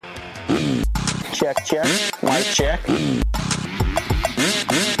Check, check. Mic check.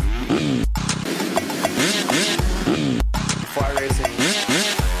 Fly racing.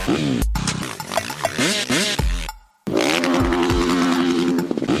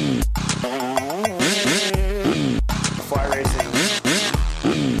 Fly racing.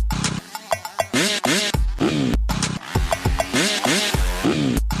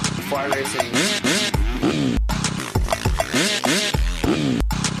 Fly racing.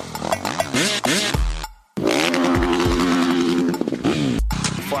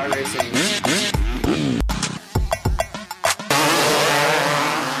 Fly racing.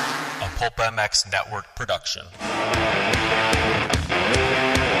 A Pulp MX Network production.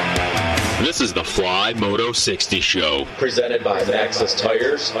 This is the Fly Moto 60 Show. Presented by Matthes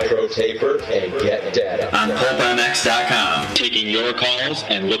Tires, Pro Taper, and Get Data. On PulpMX.com. Taking your calls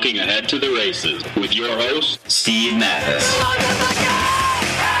and looking ahead to the races. With your host, Steve Matthes.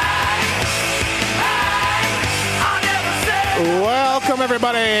 Welcome,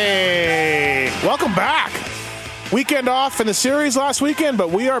 everybody. Welcome back. Weekend off in the series last weekend, but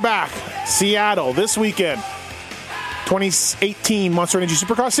we are back. Seattle this weekend. 2018 Monster Energy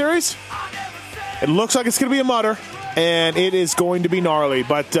Supercross Series. It looks like it's going to be a mutter, and it is going to be gnarly.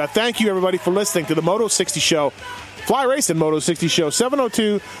 But thank you, everybody, for listening to the Moto 60 Show. Fly Racing Moto 60 Show,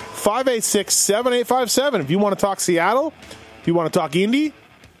 702-586-7857. If you want to talk Seattle, if you want to talk Indy, if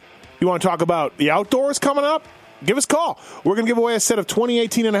you want to talk about the outdoors coming up, give us a call. We're going to give away a set of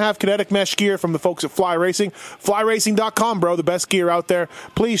 2018 and a half kinetic mesh gear from the folks at Fly Racing. FlyRacing.com, bro, the best gear out there.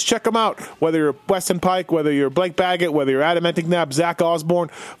 Please check them out. Whether you're Weston Pike, whether you're Blake Baggett, whether you're Adam Enticknap, Zach Osborne,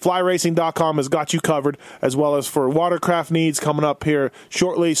 FlyRacing.com has got you covered, as well as for watercraft needs coming up here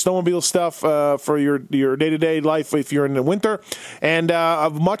shortly. Snowmobile stuff for your day-to-day life if you're in the winter. And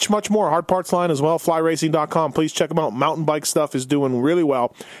much, much more. Hard parts line as well, FlyRacing.com. Please check them out. Mountain bike stuff is doing really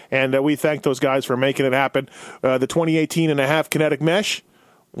well. And we thank those guys for making it happen. The 2018 and a half kinetic mesh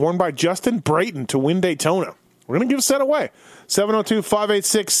worn by Justin Brayton to win Daytona. We're going to give a set away.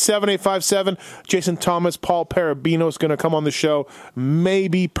 702-586-7857. Jason Thomas, Paul Parabino is going to come on the show.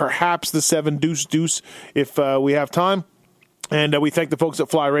 Maybe, perhaps the 7 Deuce if we have time. And we thank the folks at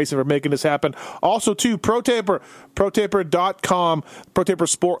Fly Racing for making this happen. Also, too, Pro Taper, ProTaper.com. Pro Taper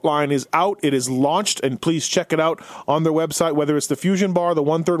Sport line is out. It is launched, and please check it out on their website, whether it's the Fusion Bar, the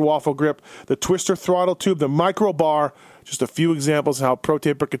 1/3 waffle grip, the Twister throttle tube, the Micro Bar. Just a few examples of how Pro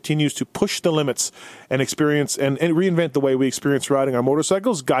Taper continues to push the limits and experience and reinvent the way we experience riding our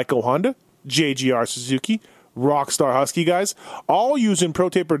motorcycles. Geico Honda, JGR Suzuki, Rockstar Husky guys, all using Pro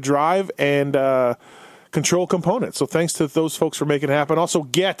Taper drive and control components. So thanks to those folks for making it happen. Also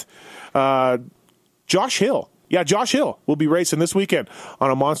get Josh Hill. Yeah, Josh Hill will be racing this weekend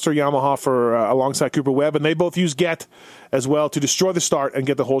on a Monster Yamaha for alongside Cooper Webb, and they both use Get as well to destroy the start and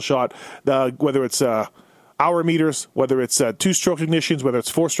get the whole shot, whether it's hour meters, whether it's 2-stroke ignitions, whether it's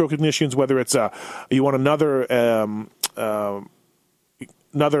 4-stroke ignitions, whether it's you want another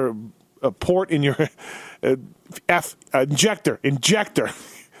port in your injector.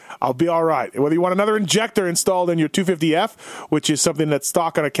 I'll be all right. Whether you want another injector installed in your 250F, which is something that's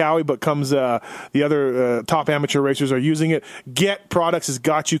stock on a Cowie, but comes the other top amateur racers are using it. Get Products has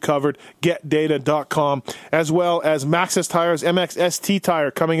got you covered. GetData.com, as well as Matthes Tires MXST tire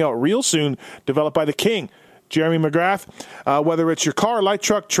coming out real soon, developed by the King, Jeremy McGrath. Whether it's your car, light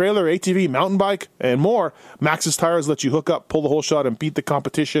truck, trailer, ATV, mountain bike, and more, Matthes Tires lets you hook up, pull the whole shot, and beat the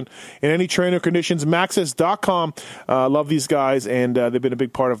competition in any trainer conditions. Matthes.com. Love these guys, and they've been a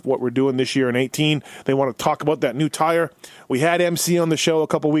big part of what we're doing this year in 18. They want to talk about that new tire. We had MC on the show a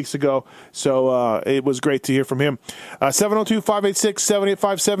couple weeks ago, so it was great to hear from him.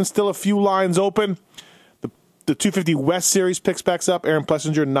 702-586-7857. Still a few lines open. The 250 West Series picks back up. Aaron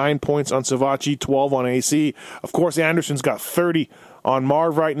Plessinger, 9 points on Savachi, 12 on AC. Of course, Anderson's got 30 on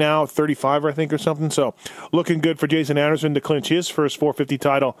Marv right now, 35, I think, or something. So looking good for Jason Anderson to clinch his first 450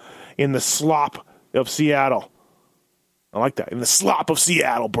 title in the slop of Seattle. I like that. In the slop of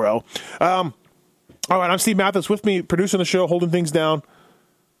Seattle, bro. All right, I'm Steve Matthes, with me, producing the show, holding things down,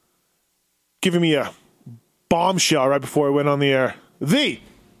 giving me a bombshell right before I went on the air. The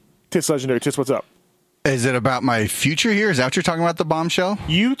Tits Legendary. Tits, what's up? Is it about my future here? Is that what you're talking about, the bombshell?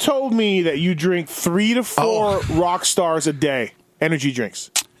 You told me that you drink 3 to 4 rock stars a day, energy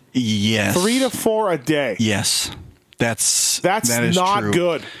drinks. Yes. 3 to 4 a day. Yes. That is not true.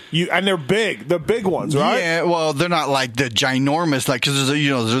 good. And they're big. They're big ones, right? Yeah, well, they're not like the ginormous, like, because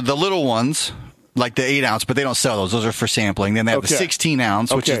there's the little ones. like the 8 ounce, but they don't sell those. Those are for sampling. Then they have the 16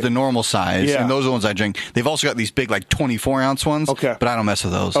 ounce, which is the normal size, and those are the ones I drink. They've also got these big, like 24 ounce ones, but I don't mess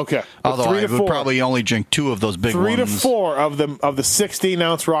with those. Okay. Although I would probably only drink 2 of those big 3 ones. to 4 of the 16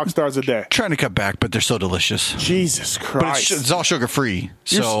 ounce Rockstars a day. Trying to cut back, but they're so delicious. Jesus Christ! But it's all sugar free.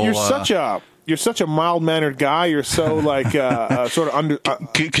 So You're such a mild-mannered guy. You're so like sort of under.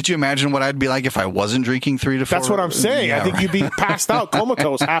 Could you imagine what I'd be like if I wasn't drinking 3 to 4? That's what I'm saying. Yeah, I think you'd be passed out,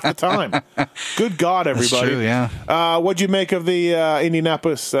 comatose half the time. Good God, everybody! That's true, yeah. What'd you make of the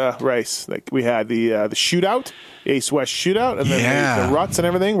Indianapolis race? Like we had the shootout, Ace West shootout, and then the ruts and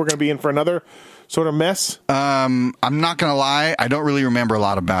everything. We're going to be in for another sort of mess. I'm not going to lie. I don't really remember a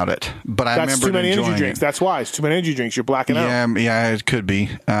lot about it, but I remember too many energy drinks. It. That's why. It's too many energy drinks. You're blacking out. Yeah, it could be.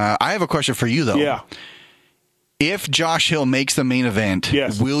 I have a question for you, though. Yeah. If Josh Hill makes the main event,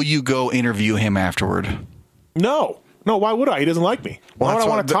 will you go interview him afterward? No, why would I? He doesn't like me. Why would I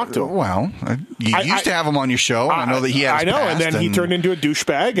want to talk to him? Well, you used to have him on your show. I know that he had his and then he turned into a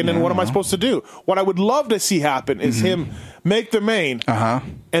douchebag, and then what am I supposed to do? What I would love to see happen is him make the main,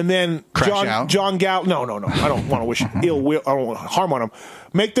 and then John Gallagher. No, I don't want to wish ill will. I don't want to harm on him.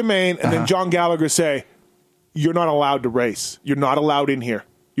 Make the main, and then John Gallagher say, "You're not allowed to race. You're not allowed in here.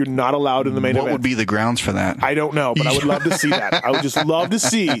 You're not allowed in the main event." What would be the grounds for that? I don't know, but I would love to see that. I would just love to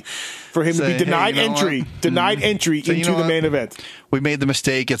see for him to be denied entry into the main event. We made the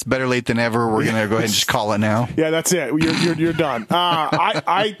mistake. It's better late than ever. We're going to go ahead and just call it now. Yeah, that's it. You're done.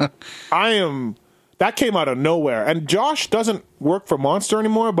 I am. That came out of nowhere. And Josh doesn't work for Monster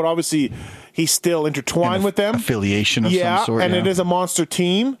anymore, but obviously he's still intertwined with them. Affiliation of some sort. And it is a Monster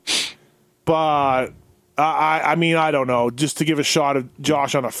team. But I mean, I don't know. Just to give a shot of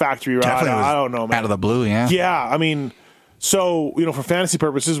Josh on a factory ride, I don't know, man. Out of the blue, yeah. Yeah, I mean, so, for fantasy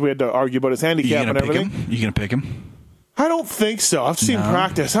purposes, we had to argue about his handicap and everything. You going to pick him? I don't think so. I've seen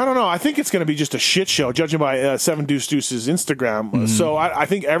practice. I don't know. I think it's going to be just a shit show, judging by Seven Deuce Deuce's Instagram. So I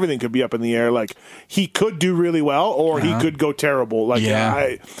think everything could be up in the air. Like, he could do really well, or he could go terrible. Like,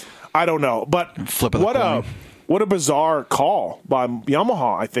 I don't know. But Flip of the coin. What a bizarre call by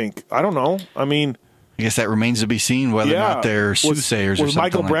Yamaha, I think. I don't know. I mean, I guess that remains to be seen whether or not they're soothsayers or something. Was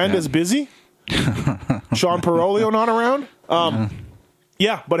Michael Brandes busy? Sean Parolio not around?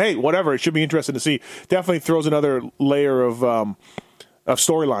 Yeah, but hey, whatever. It should be interesting to see. Definitely throws another layer of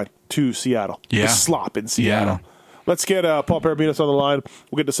storyline to Seattle. Yeah. The slop in Seattle. Yeah. Let's get Paul Parabinos on the line.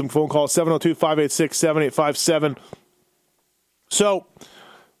 We'll get to some phone calls. 702-586-7857. So,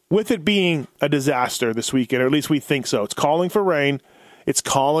 with it being a disaster this weekend, or at least we think so, it's calling for rain. It's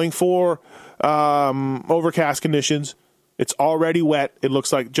calling for overcast conditions. It's already wet, it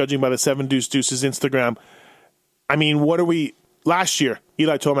looks like, judging by the Seven Deuce Deuce's Instagram. I mean, last year,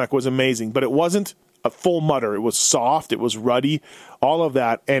 Eli Tomac was amazing, but it wasn't a full mutter. It was soft, it was ruddy, all of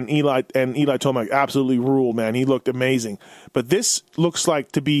that, and Eli Tomac absolutely ruled, man. He looked amazing. But this looks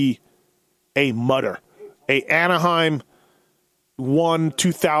like to be a mutter, a Anaheim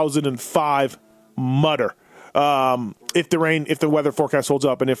 2005 mutter. If the weather forecast holds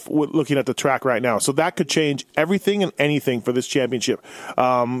up, and if we're looking at the track right now. So that could change everything and anything for this championship.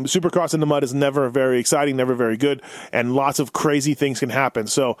 Supercross in the mud is never very exciting, never very good, and lots of crazy things can happen.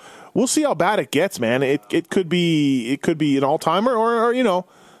 So we'll see how bad it gets, man. It could be an all-timer, or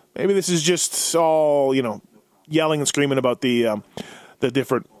maybe this is just all, yelling and screaming about the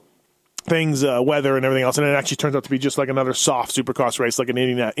different things, weather and everything else, and it actually turns out to be just like another soft Supercross race, like in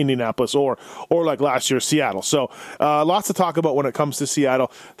Indianapolis or like last year's Seattle. So lots to talk about when it comes to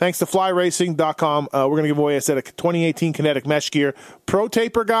Seattle. Thanks to flyracing.com. We're going to give away a set of 2018 Kinetic mesh gear. Pro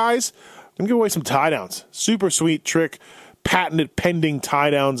Taper guys, I'm going to give away some tie downs. Super sweet trick, patented pending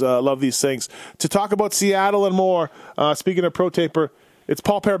tie downs. Love these things. To talk about Seattle and more, speaking of Pro Taper, it's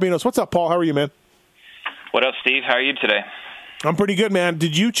Paul Parabinos. What's up, Paul? How are you, man? What up, Steve? How are you today? I'm pretty good, man.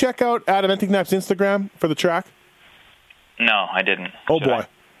 Did you check out Adam Enticknap's Instagram for the track? No, I didn't. Oh, boy.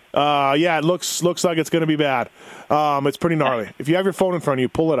 Yeah, it looks like it's going to be bad. It's pretty gnarly. If you have your phone in front of you,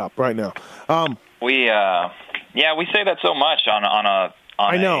 pull it up right now. We say that so much on a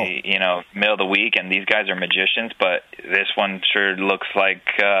middle of the week, and these guys are magicians, but this one sure looks like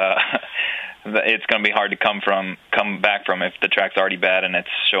it's going to be hard to come back from if the track's already bad and it's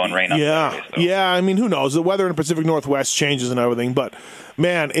showing rain. Yeah. I mean, who knows? The weather in the Pacific Northwest changes and everything, but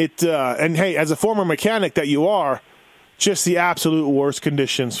man, and hey, as a former mechanic that you are, just the absolute worst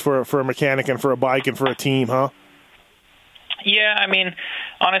conditions for a mechanic and for a bike and for a team, huh? Yeah, I mean,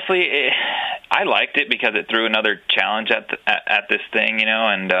 honestly, I liked it because it threw another challenge at this thing,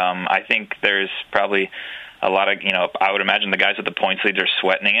 and I think there's probably a lot of, I would imagine the guys at the points leads are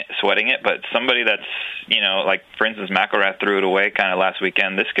sweating it, but somebody that's, like, for instance, McElrath threw it away kind of last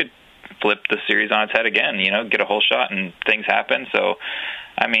weekend. This could flip the series on its head again. Get a whole shot and things happen. So,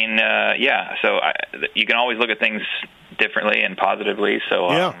 I mean, you can always look at things differently and positively. So,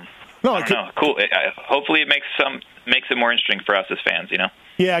 I don't know. Cool. Hopefully, it makes it more interesting for us as fans.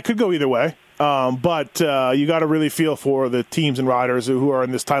 Yeah, it could go either way. But you got to really feel for the teams and riders who are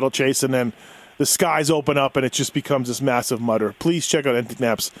in this title chase, and then the skies open up and it just becomes this massive mutter. Please check out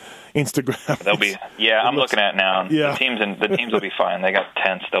NTNAP's Instagram. They'll be. Yeah, I'm looking at it now. Yeah. The teams will be fine. They got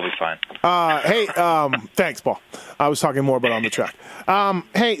tents. They'll be fine. Hey, thanks, Paul. I was talking more about on the track.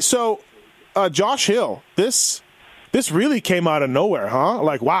 Hey, so Josh Hill, this really came out of nowhere, huh?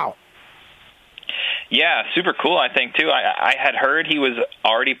 Like, wow. Yeah, super cool, I think, too. I had heard he was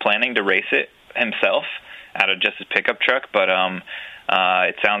already planning to race it himself out of just his pickup truck, but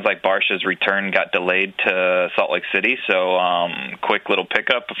it sounds like Barsha's return got delayed to Salt Lake City, so quick little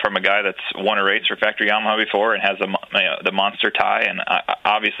pickup from a guy that's won a race for Factory Yamaha before and has the Monster tie, and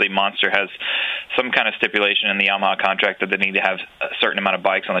obviously Monster has some kind of stipulation in the Yamaha contract that they need to have a certain amount of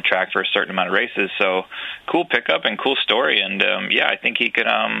bikes on the track for a certain amount of races, so cool pickup and cool story, and I think he could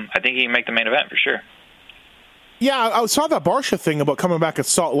make the main event for sure. Yeah, I saw that Barsha thing about coming back at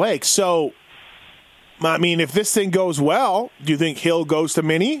Salt Lake. So, I mean, if this thing goes well, do you think Hill goes to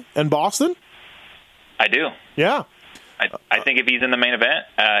Mini and Boston? I do. Yeah. I think if he's in the main event,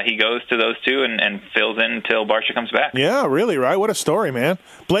 he goes to those two and fills in until Barsha comes back. Yeah, really, right? What a story, man.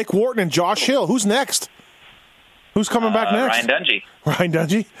 Blake Wharton and Josh Hill. Who's next? Who's coming back next? Ryan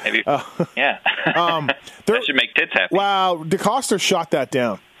Dungey? Maybe. Yeah. That should make tits happy. Wow, DeCoster shot that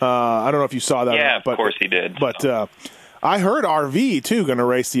down. I don't know if you saw that. Yeah, or not, but, of course he did. But I heard RV, too, going to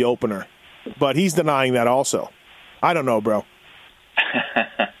race the opener. But he's denying that also. I don't know, bro.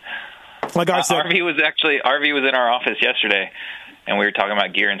 Like I said, RV was in our office yesterday, and we were talking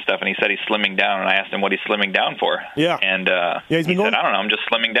about gear and stuff, and he said he's slimming down, and I asked him what he's slimming down for. Yeah. And he said, I don't know, I'm just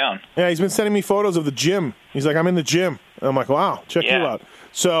slimming down. Yeah, he's been sending me photos of the gym. He's like, I'm in the gym. And I'm like, wow, check you out.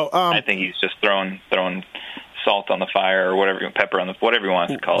 So I think he's just throwing salt on the fire or whatever, pepper on the whatever he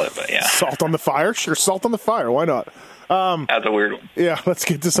wants to call it. But yeah, salt on the fire. Sure, salt on the fire. Why not? That's a weird one. Yeah, let's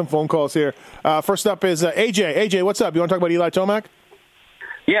get to some phone calls here. First up is AJ. AJ, what's up? You want to talk about Eli Tomac?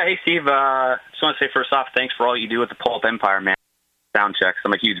 Yeah, hey Steve. Just want to say first off, thanks for all you do with the Pull-Up Empire, man. Sound checks.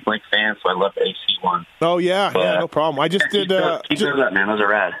 I'm a huge Blink fan, so I love the AC one. Oh yeah, no problem. I just did. Keep those up, man. Those are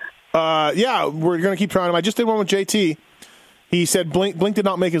rad. Yeah, we're gonna keep trying them. I just did one with JT. He said Blink did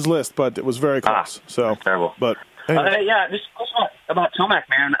not make his list, but it was very close. So terrible. But anyway. Yeah, just about Tomac,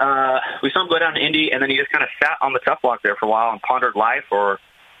 man. We saw him go down to Indy, and then he just kind of sat on the tough block there for a while and pondered life, or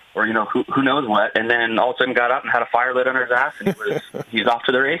who knows what. And then all of a sudden got up and had a fire lit under his ass, and he's off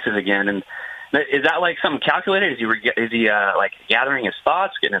to the races again. And is that like something calculated? Is he like gathering his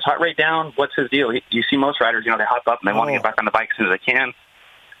thoughts, getting his heart rate down? What's his deal? You see most riders, they hop up and they want to get back on the bike as soon as they can.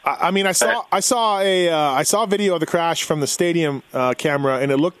 I mean, I saw a video of the crash from the stadium camera,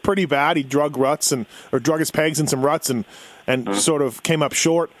 and it looked pretty bad. He drug his pegs in some ruts, and sort of came up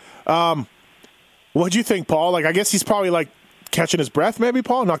short. What'd you think, Paul? Like, I guess he's probably like catching his breath, maybe.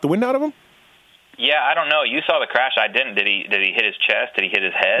 Paul knocked the wind out of him. Yeah, I don't know. You saw the crash. I didn't. Did he hit his chest? Did he hit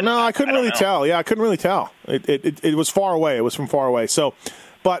his head? No, I couldn't really tell. Yeah, I couldn't really tell. It was far away. It was from far away. So.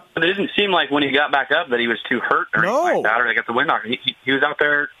 But it didn't seem like when he got back up that he was too hurt or anything like that, or they got the wind knocked. He was out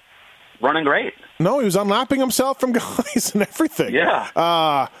there running great. No, he was unlapping himself from guys and everything.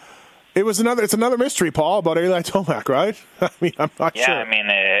 Yeah. It's another mystery, Paul, about Eli Tomac, right? I mean, I'm not sure. Yeah, I mean,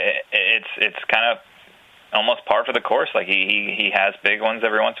 it's kind of almost par for the course. Like he has big ones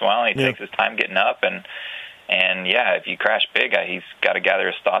every once in a while, and he takes his time getting up, and yeah, if you crash big, he's got to gather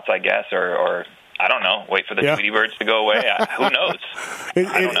his thoughts, I guess, or I don't know. Wait for the Tweety Birds to go away. Who knows?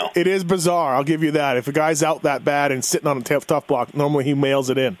 I don't know. It is bizarre. I'll give you that. If a guy's out that bad and sitting on a tough block, normally he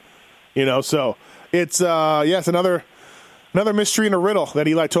mails it in. So it's it's another mystery and a riddle that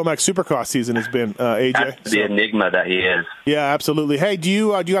Eli Tomac's Supercross season has been. AJ, that's the enigma that he is. Yeah, absolutely. Hey, do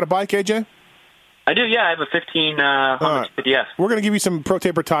you got a bike, AJ? I do. Yeah, I have a 1500 50S. We're going to give you some Pro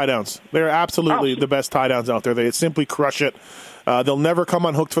Taper tie downs. They're absolutely the best tie downs out there. They simply crush it. They'll never come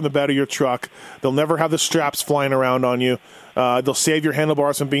unhooked from the bed of your truck. They'll never have the straps flying around on you. They'll save your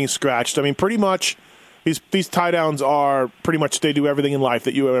handlebars from being scratched. I mean, pretty much, these tie downs are pretty much, they do everything in life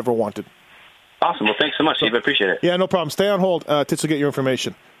that you ever wanted. Awesome. Well, thanks so much, Steve. I appreciate it. Yeah, no problem. Stay on hold. Tits will get your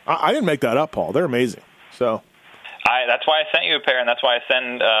information. I didn't make that up, Paul. They're amazing. So, that's why I sent you a pair, and that's why I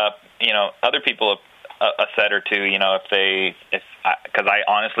send other people a set or two. Because I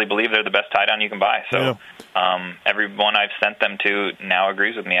honestly believe they're the best tie down you can buy. So everyone I've sent them to now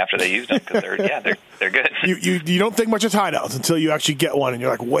agrees with me after they used them because they're good. You don't think much of tie downs until you actually get one, and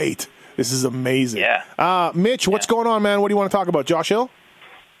you're like, wait, this is amazing. Yeah. Mitch, what's going on, man? What do you want to talk about? Josh Hill?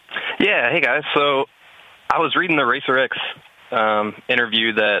 Yeah, hey guys. So I was reading the Racer X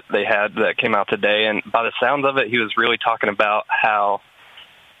interview that they had that came out today, and by the sounds of it, he was really talking about how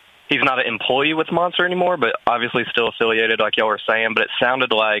he's not an employee with Monster anymore, but obviously still affiliated, like y'all were saying. But it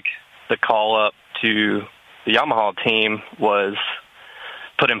sounded like the call up to the Yamaha team was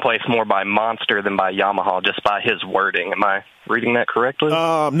put in place more by Monster than by Yamaha, just by his wording. Am I reading that correctly?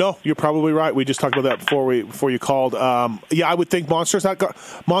 No, you're probably right. We just talked about that before you called. Yeah, I would think Monster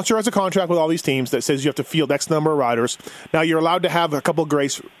has a contract with all these teams that says you have to field X number of riders. Now, you're allowed to have a couple of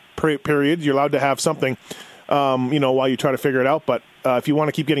grace periods. You're allowed to have something, while you try to figure it out. But if you want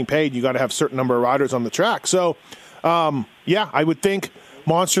to keep getting paid, you got to have a certain number of riders on the track. So, yeah, I would think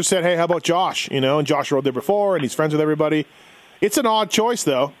Monster said, hey, how about Josh? And Josh rode there before, and he's friends with everybody. It's an odd choice,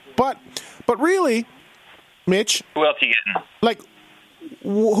 though. But really, Mitch. Who else are you getting? Like,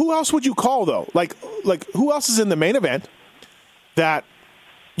 who else would you call, though? Like who else is in the main event that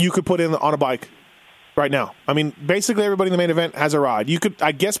you could put in on a bike right now? I mean, basically everybody in the main event has a ride. You could,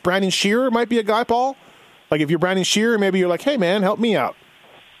 I guess, Brandon Shearer might be a guy, Paul. Like, if you're Brandon Shearer, maybe you're like, hey, man, help me out.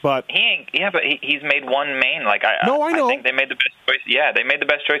 But he ain't. Yeah, but he's made one main. Like, I know. I think they made the best choice. Yeah, they made the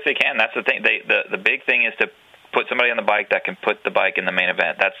best choice they can. That's the thing. The big thing is to put somebody on the bike that can put the bike in the main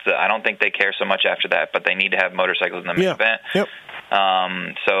event. I don't think they care so much after that, but they need to have motorcycles in the main event. Yep.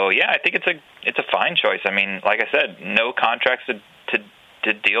 So yeah, I think it's a fine choice. I mean, like I said, no contracts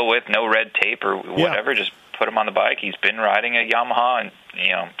to deal with, no red tape or whatever. Just put him on the bike. He's been riding a Yamaha and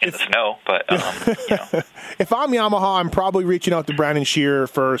in the snow, but if I'm Yamaha, I'm probably reaching out to Brandon Shearer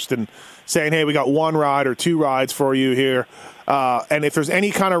first and saying, hey, we got one ride or two rides for you here. And if there's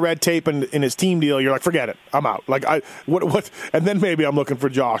any kind of red tape in his team deal, you're like, forget it, I'm out. Like, what? And then maybe I'm looking for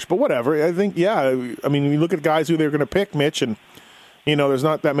Josh, but whatever. I think, yeah. I mean, you look at guys who they're going to pick, Mitch, and there's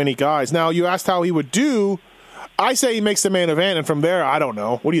not that many guys. Now, you asked how he would do. I say he makes the main event, and from there, I don't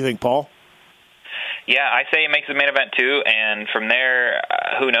know. What do you think, Paul? Yeah, I say he makes the main event too, and from there,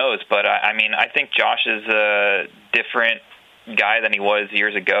 who knows? But I mean, I think Josh is a different guy than he was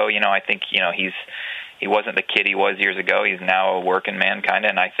years ago. I think he wasn't the kid he was years ago. He's now a working man, kind of,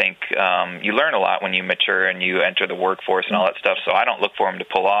 and I think you learn a lot when you mature and you enter the workforce and all that stuff. So I don't look for him to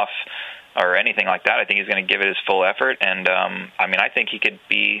pull off or anything like that. I think he's going to give it his full effort, and I mean, I think he could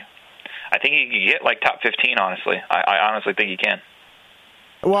get like top 15. Honestly, I honestly think he can.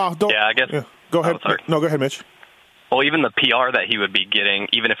 Well, I guess. Yeah. Go ahead. No, go ahead, Mitch. Well, even the PR that he would be getting,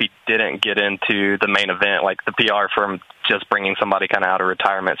 even if he didn't get into the main event, like the PR from just bringing somebody kind of out of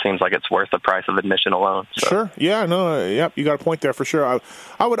retirement seems like it's worth the price of admission alone. So. Sure. Yeah, no, yep, you got a point there for sure.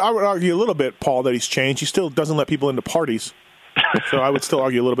 I would argue a little bit, Paul, that he's changed. He still doesn't let people into parties. So I would still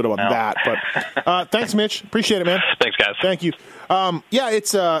argue a little bit about that. But thanks, Mitch. Appreciate it, man. Thanks, guys. Thank you. Yeah,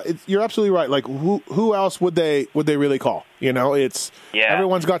 it's you're absolutely right. Like, who else would they really call?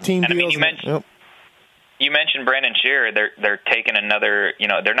 Everyone's got team deals. You mentioned Brandon Shearer. They're taking another.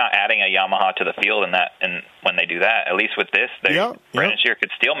 They're not adding a Yamaha to the field, and when they do that, at least with this, Brandon Shearer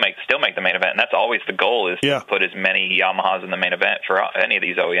could still make the main event, and that's always the goal, is to put as many Yamahas in the main event for any of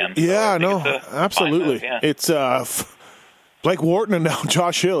these OEMs. Yeah, absolutely. It's Blake Wharton and now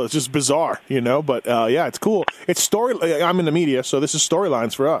Josh Hill. It's just bizarre, But yeah, it's cool. It's story. I'm in the media, so this is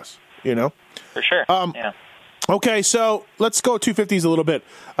storylines for us, For sure. Yeah. Okay, so let's go 250s a little bit.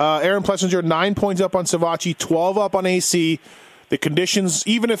 Aaron Plessinger, 9 points up on Savachi, 12 up on AC. The conditions,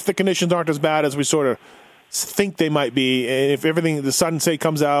 even if the conditions aren't as bad as we sort of think they might be, and if everything, the sun, say,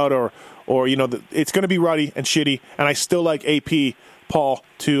 comes out or it's going to be ruddy and shitty, and I still like AP, Paul,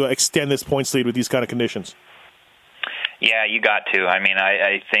 to extend this points lead with these kind of conditions. Yeah, you got to. I mean,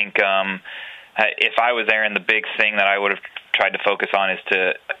 I think if I was Aaron, the big thing that I would have tried to focus on is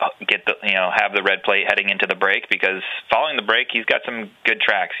to get have the red plate heading into the break, because following the break, he's got some good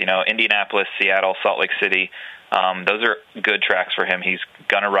tracks. Indianapolis, Seattle, Salt Lake City. Those are good tracks for him. He's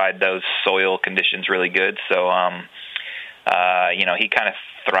going to ride those soil conditions really good. So, he kind of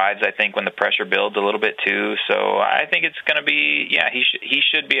thrives, I think, when the pressure builds a little bit too. So I think it's going to be, he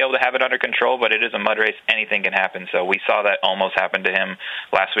should be able to have it under control, but it is a mud race. Anything can happen. So we saw that almost happen to him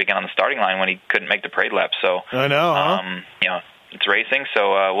last weekend on the starting line when he couldn't make the parade lap. So I know, it's racing.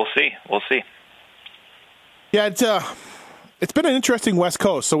 So we'll see. Yeah, it's been an interesting West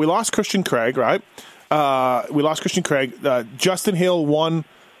Coast. So we lost Christian Craig, right? Justin Hill won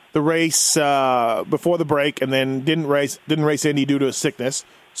the race before the break, and then didn't race Indy due to a sickness.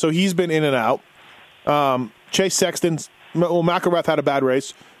 So he's been in and out. Chase Sexton, McElrath had a bad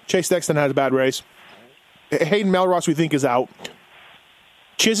race. Chase Sexton had a bad race. Hayden Melross, we think, is out.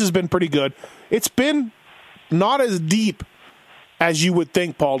 Chiz has been pretty good. It's been not as deep as you would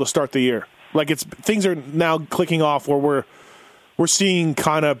think, Paul, to start the year. Like, things are now clicking off where we're seeing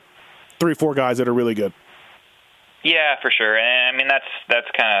kind of 3-4 guys that are really good. Yeah, for sure. And I mean,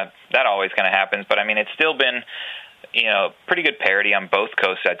 that always kind of happens. But I mean, it's still been, pretty good parity on both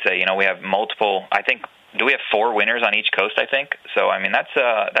coasts. I'd say, we have multiple. I think, do we have 4 winners on each coast? I think so. I mean,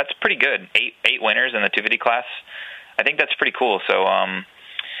 that's pretty good. 8 winners in the 250 class. I think that's pretty cool. So,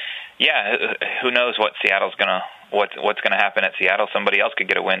 yeah, who knows what Seattle's what's gonna happen at Seattle? Somebody else could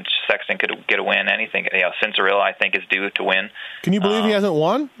get a win. Sexton could get a win. Anything. Cinderella, I think, is due to win. Can you believe he hasn't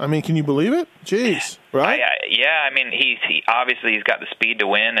won? I mean, can you believe it? Jeez, right? I mean, he obviously he's got the speed to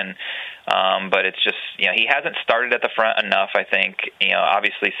win, and but it's just he hasn't started at the front enough. I think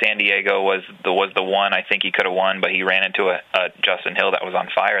obviously San Diego was the one I think he could have won, but he ran into a Justin Hill that was on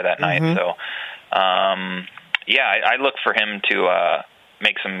fire that night. So I look for him to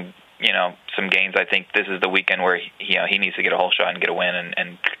make some gains. I think this is the weekend where he needs to get a whole shot and get a win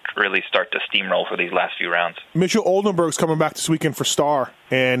and really start to steamroll for these last few rounds. Mitchell Oldenburg's coming back this weekend for Star,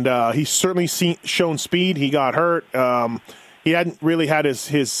 and he's certainly shown speed. He got hurt. He hadn't really had his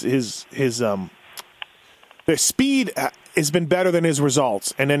the speed has been better than his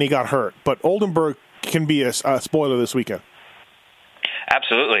results, and then he got hurt. But Oldenburg can be a spoiler this weekend.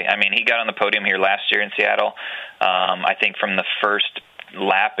 Absolutely. I mean, he got on the podium here last year in Seattle. I think from the first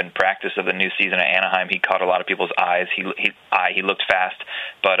lap in practice of the new season at Anaheim, he caught a lot of people's eyes. He looked fast,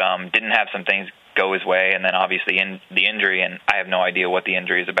 but didn't have some things go his way, and then obviously in the injury, and I have no idea what the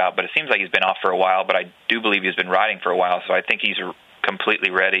injury is about, but it seems like he's been off for a while, but I do believe he's been riding for a while, so I think he's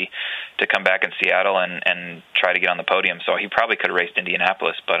completely ready to come back in Seattle and try to get on the podium. So he probably could have raced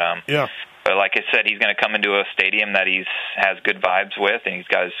Indianapolis, but But like I said, he's going to come into a stadium that has good vibes with, and he's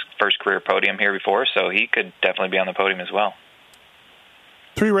got his first career podium here before, so he could definitely be on the podium as well.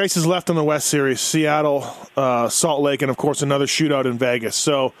 3 races left in the West Series: Seattle, Salt Lake, and of course another shootout in Vegas.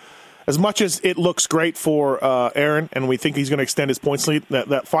 So, as much as it looks great for Aaron, and we think he's going to extend his points lead,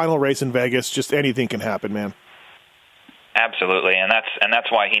 that final race in Vegas, just anything can happen, man. Absolutely, and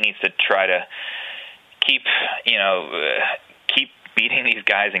that's why he needs to try to keep beating these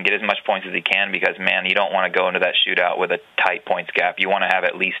guys and get as much points as he can, because, man, you don't want to go into that shootout with a tight points gap. You want to have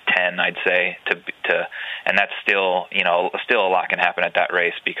at least 10, I'd say, and that's still a lot can happen at that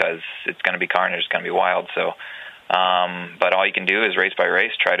race, because it's going to be carnage, it's going to be wild. So, but all you can do is race by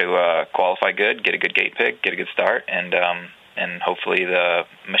race, try to qualify good, get a good gate pick, get a good start, and hopefully the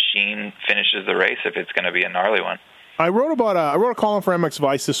machine finishes the race if it's going to be a gnarly one. I wrote a column for MX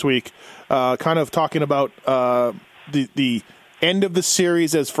Vice this week, kind of talking about the end of the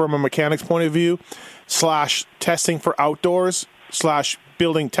series as from a mechanic's point of view, / testing for outdoors, /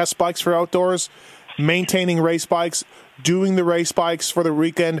 building test bikes for outdoors, maintaining race bikes, doing the race bikes for the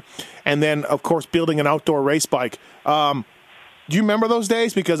weekend, and then, of course, building an outdoor race bike. Do you remember those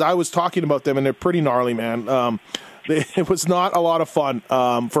days? Because I was talking about them, and they're pretty gnarly, man. It was not a lot of fun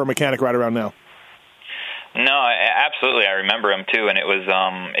for a mechanic right around now. No, absolutely. I remember him too, and it was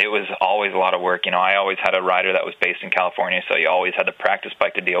always a lot of work. I always had a rider that was based in California, so you always had the practice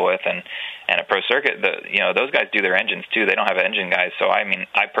bike to deal with, and a pro circuit. Those guys do their engines too. They don't have engine guys, so I mean,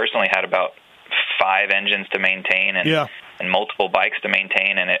 I personally had about 5 engines to maintain and multiple bikes to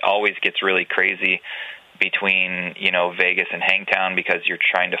maintain, and it always gets really crazy between Vegas and Hangtown, because you're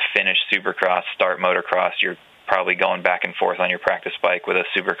trying to finish Supercross, start motocross. You're probably going back and forth on your practice bike with a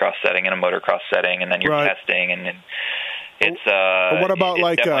Supercross setting and a motocross setting, and then you're testing, and it's what about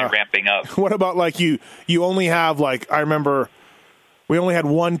it's definitely ramping up. What about you only have, I remember we only had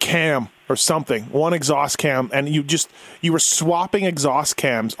one cam or something, one exhaust cam, and you were swapping exhaust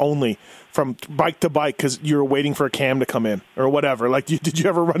cams only from bike to bike because you were waiting for a cam to come in or whatever. Did you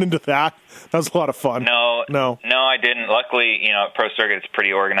ever run into that? That was a lot of fun. No, I didn't. Luckily, Pro Circuit is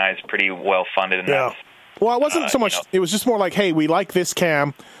pretty organized, pretty well funded, and that's. Well, it wasn't so much. It was just more like, hey, we like this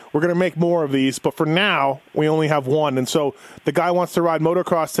cam. We're going to make more of these, but for now, we only have one. And so the guy wants to ride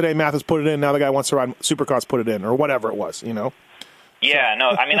motocross today. Matthes put it in. Now the guy wants to ride Supercross, put it in, or whatever it was. Yeah, no.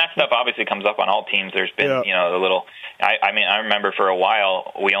 I mean, that stuff obviously comes up on all teams. There's been a little. I remember for a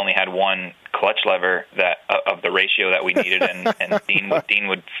while we only had one clutch lever of the ratio that we needed, and Dean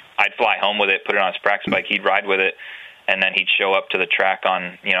would. I'd fly home with it, put it on his practice bike. He'd ride with it, and then he'd show up to the track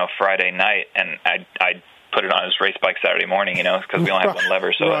on Friday night, and I'd put it on his race bike Saturday morning, because we only have one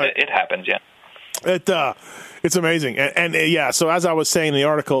lever, so it happens, It's amazing. And so as I was saying in the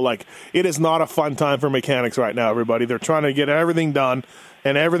article, it is not a fun time for mechanics right now, everybody. They're trying to get everything done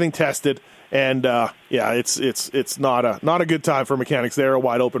and everything tested, and it's not a good time for mechanics. They're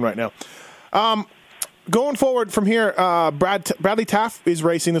wide open right now. Going forward from here, Bradley Taft is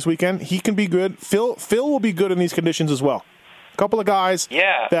racing this weekend. He can be good. Phil will be good in these conditions as well. A couple of guys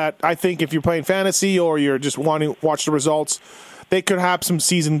that I think if you're playing fantasy or you're just wanting to watch the results, they could have some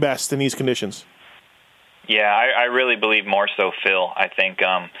season best in these conditions. Yeah, I really believe more so Phil. I think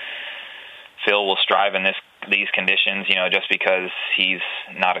Phil will strive in these conditions, just because he's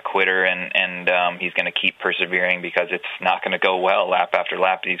not a quitter and he's going to keep persevering because it's not going to go well lap after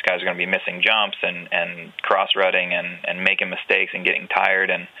lap. These guys are going to be missing jumps and cross-rutting and making mistakes and getting tired,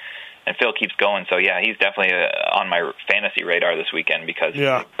 and Phil keeps going. So, yeah, he's definitely on my fantasy radar this weekend because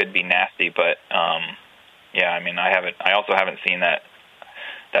it could be nasty. But, I also haven't seen that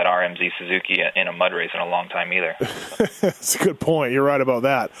RMZ Suzuki in a mud race in a long time either. That's a good point. You're right about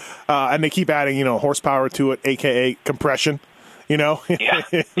that. And they keep adding, horsepower to it, a.k.a. compression,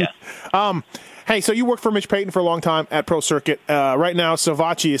 Yeah. Hey, so you worked for Mitch Payton for a long time at Pro Circuit. Right now,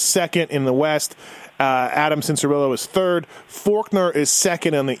 Savacci is second in the West. Adam Cincerillo is third. Faulkner is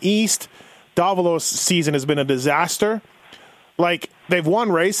second in the East. Davalos' season has been a disaster. Like, they've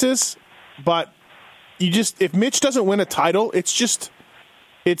won races, but if Mitch doesn't win a title,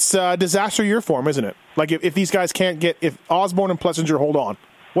 it's a disaster year for him, isn't it? Like, if these guys if Osborne and Plessinger hold on,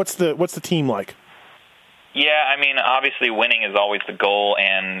 what's the team like? Yeah, obviously winning is always the goal,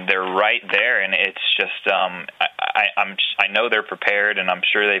 and they're right there, and it's just I know they're prepared, and I'm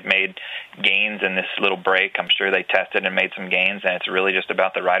sure they've made gains in this little break. I'm sure they tested and made some gains, and it's really just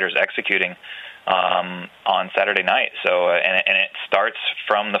about the riders executing on Saturday night. So, and it starts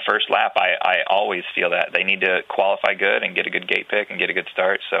from the first lap. I always feel that they need to qualify good and get a good gate pick and get a good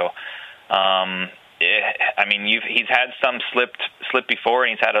start. So, he's had some slip before,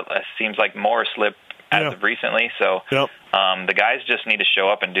 and he's had seems like more slip as of recently. So, the guys just need to show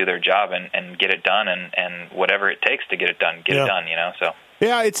up and do their job and get it done, and whatever it takes to get it done, it done. So.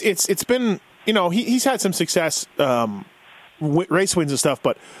 Yeah, it's been he's had some success, race wins and stuff,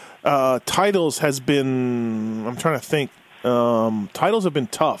 but. Titles has been, I'm trying to think, titles have been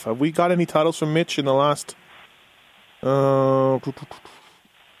tough. Have we got any titles from Mitch in the last, I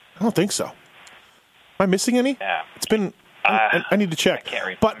don't think so. Am I missing any? Yeah. It's been, I need to check. I can't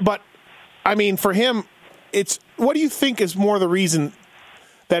remember. But, for him, what do you think is more the reason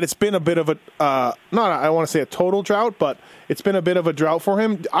that it's been a bit of I want to say a total drought, but it's been a bit of a drought for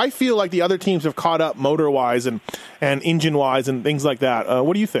him? I feel like the other teams have caught up motor-wise and engine-wise and things like that.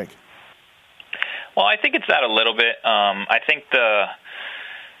 What do you think? Well, I think it's that a little bit. I think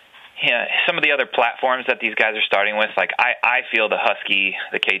some of the other platforms that these guys are starting with, like I feel the Husky,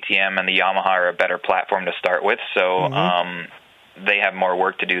 the KTM, and the Yamaha are a better platform to start with. So they have more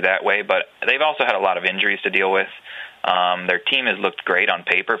work to do that way, but they've also had a lot of injuries to deal with. Their team has looked great on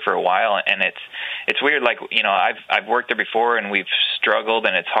paper for a while, and it's weird. Like, I've worked there before, and we've struggled,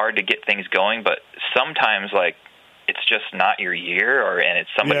 and it's hard to get things going. But sometimes, like, it's just not your year, and it's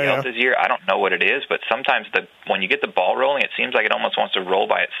somebody else's year. I don't know what it is, but sometimes when you get the ball rolling, it seems like it almost wants to roll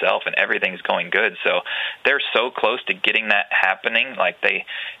by itself, and everything's going good. So they're so close to getting that happening. Like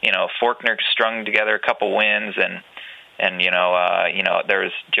Faulkner strung together a couple wins, and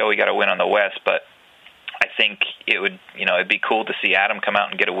there's Joey got a win on the West, but I think it'd be cool to see Adam come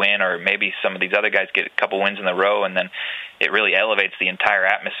out and get a win, or maybe some of these other guys get a couple wins in a row, and then it really elevates the entire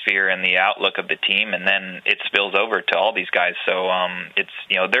atmosphere and the outlook of the team, and then it spills over to all these guys. So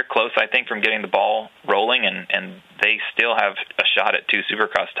they're close, I think, from getting the ball rolling, and they still have a shot at 2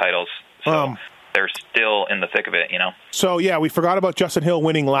 Supercross titles. So they're still in the thick of it, So, we forgot about Justin Hill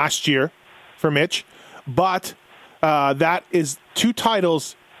winning last year for Mitch, but that is 2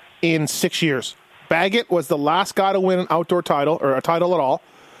 titles in 6 years. Baggett was the last guy to win an outdoor title, or a title at all,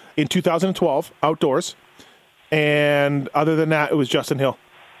 in 2012, outdoors. And other than that, it was Justin Hill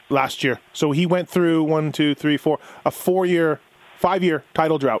last year. So he went through 1, 2, 3, 4, a 5-year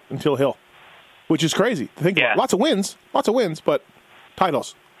title drought until Hill, which is crazy to think about. Lots of wins, but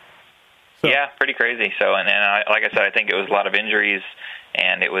titles. So. Yeah, pretty crazy. So, and like I said, I think it was a lot of injuries,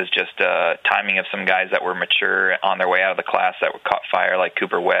 and it was just timing of some guys that were mature on their way out of the class that were caught fire, like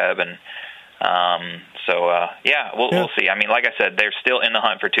Cooper Webb, and we'll see. Like I said, they're still in the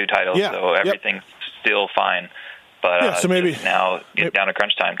hunt for 2 titles, so everything's still fine. But so maybe now get down to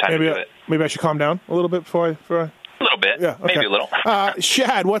crunch time to do it. Maybe I should calm down a little bit before I... A little bit. Yeah, okay. Maybe a little.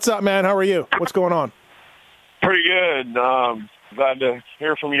 Shad, what's up, man? How are you? What's going on? Pretty good. Glad to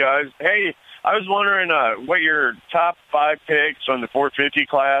hear from you guys. Hey, I was wondering what your top 5 picks on the 450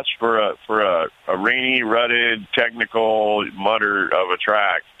 class for a rainy, rutted, technical mudder of a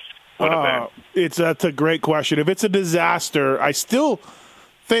track. That's a great question. If it's a disaster, I still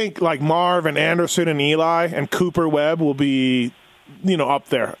think like Marv and Anderson and Eli and Cooper Webb will be, up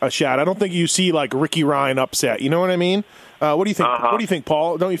there. Shad, I don't think you see like Ricky Ryan upset. You know what I mean? What do you think? What do you think,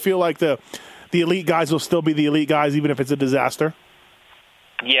 Paul? Don't you feel like the elite guys will still be the elite guys even if it's a disaster?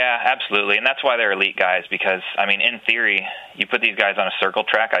 Yeah, absolutely, and that's why they're elite guys. Because I mean, in theory, you put these guys on a circle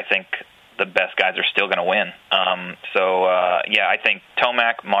track, I think the best guys are still going to win. Yeah, I think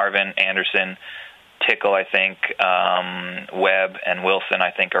Tomac, Marvin, Anderson, Tickle, I think Webb and Wilson,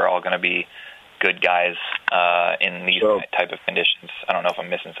 I think are all going to be good guys in these type of conditions. I don't know if I'm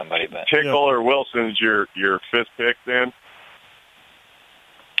missing somebody, but Tickle or Wilson's your fifth pick then?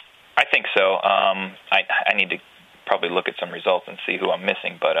 I think so. I need to probably look at some results and see who I'm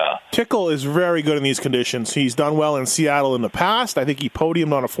missing, but Tickle is very good in these conditions. He's done well in Seattle in the past. I think he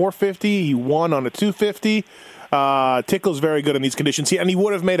podiumed on a 450. He won on a 250. Tickle's very good in these conditions, and he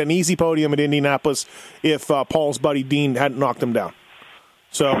would have made an easy podium at Indianapolis if Paul's buddy Dean hadn't knocked him down.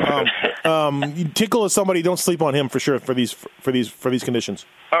 So Tickle is somebody. Don't sleep on him for sure for these conditions.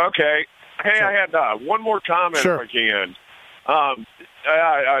 Okay. Hey, I had one more comment if I can.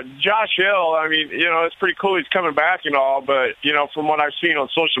 Josh Hill, I mean, it's pretty cool he's coming back and all, but, from what I've seen on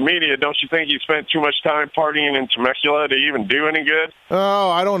social media, don't you think he spent too much time partying in Temecula to even do any good?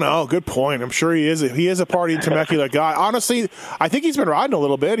 Oh, I don't know. Good point. I'm sure he is. He is a party in Temecula guy. Honestly, I think he's been riding a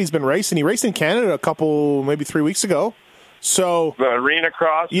little bit. He's been racing. He raced in Canada maybe 3 weeks ago. So the arena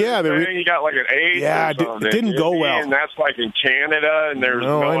cross, he got like an 8. Yeah, it didn't go well. And that's like in Canada, and there's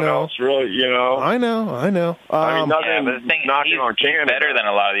no one else really, I know. I mean, nothing but the thing knocking on Canada. He's better than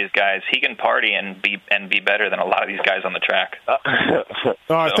a lot of these guys. He can party and be better than a lot of these guys on the track. All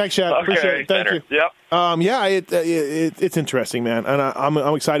right, thanks, Chad. Appreciate it. Thank you. Yep. It's interesting, man, and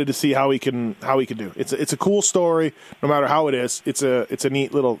I'm excited to see how he can do. It's a cool story, no matter how it is. It's a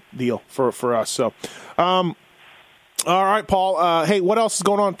neat little deal for us. So. All right, Paul. Hey, what else is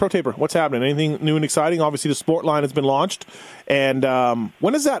going on at Pro Taper? What's happening? Anything new and exciting? Obviously, the sport line has been launched. And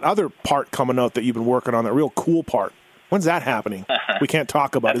when is that other part coming out that you've been working on, that real cool part? When's that happening? We can't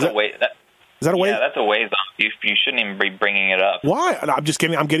talk about it. Is that a ways? Yeah, that's a ways off. You shouldn't even be bringing it up. Why? I'm just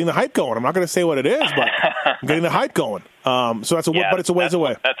kidding. I'm getting the hype going. I'm not going to say what it is, but I'm getting the hype going. So but it's a ways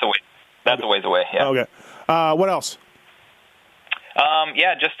away. That's a ways away, yeah. Okay. What else?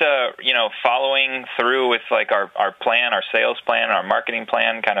 Just following through with like our plan, our sales plan, our marketing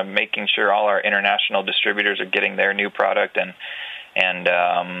plan, kind of making sure all our international distributors are getting their new product and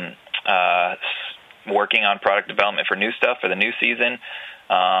working on product development for new stuff for the new season.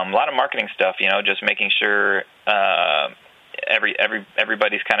 A lot of marketing stuff, just making sure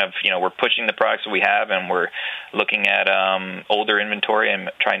everybody's kind of, we're pushing the products that we have, and we're looking at older inventory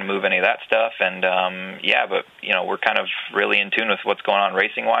and trying to move any of that stuff. And but we're kind of really in tune with what's going on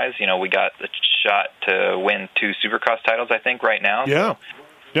racing wise. We got the shot to win 2 Supercross titles, I think, right now. Yeah,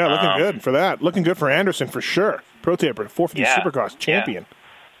 looking good for that. Looking good for Anderson for sure. Pro Taper 450 Supercross champion.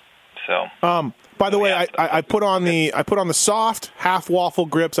 So, by the way, I put on the soft half waffle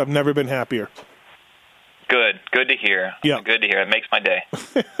grips. I've never been happier. Good to hear. Yeah. Good to hear. It makes my day.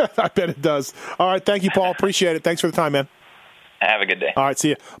 I bet it does. All right. Thank you, Paul. Appreciate it. Thanks for the time, man. Have a good day. All right. See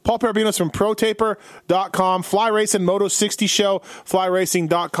you. Paul Parabinos from ProTaper.com. Fly Racing Moto 60 Show.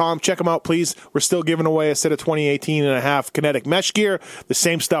 FlyRacing.com. Check them out, please. We're still giving away a set of 2018 and a half kinetic mesh gear. The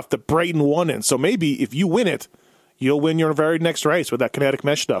same stuff that Brayton won in. So maybe if you win it, you'll win your very next race with that kinetic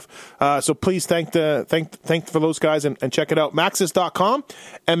mesh stuff. So please thank for those guys and check it out. Matthes.com.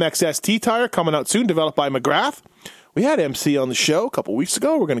 MXST tire coming out soon, developed by McGrath. We had MC on the show a couple weeks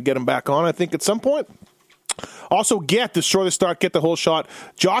ago. We're going to get him back on, I think, at some point. Also, Get, Destroy the Start, Get the Whole Shot.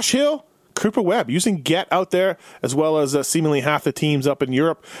 Josh Hill, Cooper Webb, using Get out there, as well as seemingly half the teams up in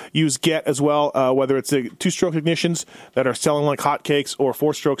Europe use Get as well, whether it's the 2-stroke ignitions that are selling like hotcakes or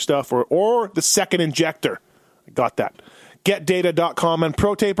 4-stroke stuff or the second injector. Got that. GetData.com and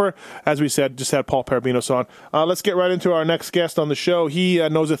ProTaper. As we said, just had Paul Parabinos on. Let's get right into our next guest on the show. He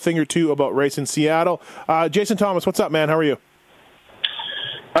knows a thing or two about racing Seattle. Jason Thomas, what's up, man? How are you?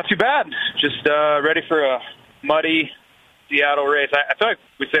 Not too bad. Just ready for a muddy Seattle race. I feel like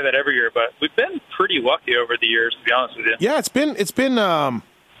we say that every year, but we've been pretty lucky over the years, to be honest with you. Yeah, it's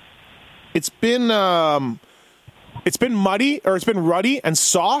been muddy, or it's been ruddy and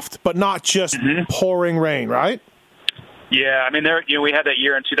soft, but not just pouring rain, right? Yeah, I mean, we had that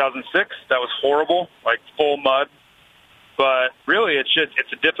year in 2006 that was horrible, like full mud. But really, it's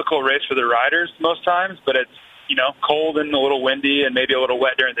a difficult race for the riders most times. But it's cold and a little windy and maybe a little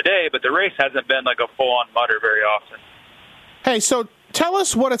wet during the day. But the race hasn't been like a full-on mudder very often. Hey, so tell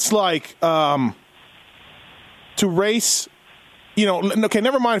us what it's like to race. Okay,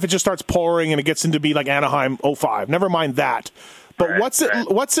 never mind if it just starts pouring and it gets into be like Anaheim 05. Never mind that. But what's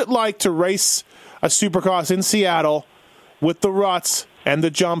it like to race a Supercross in Seattle with the ruts and the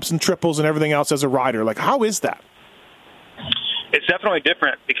jumps and triples and everything else as a rider? Like, how is that? It's definitely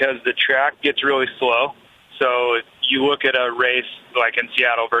different because the track gets really slow. So you look at a race like in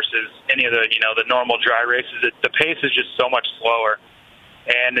Seattle versus any of the, the normal dry races, the pace is just so much slower.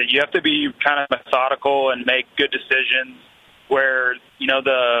 And you have to be kind of methodical and make good decisions where,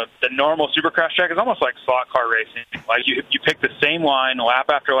 the normal supercross track is almost like slot car racing. Like you pick the same line lap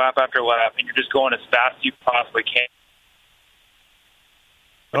after lap after lap, and you're just going as fast as you possibly can.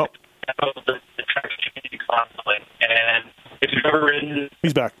 Oh. The track's changing constantly. And if you've ever ridden...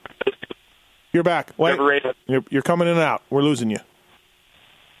 He's back. You're back. Wait. You're coming in and out. We're losing you.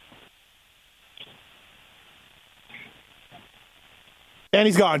 And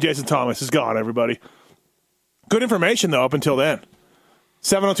he's gone. Jason Thomas is gone, everybody. Good information, though, up until then.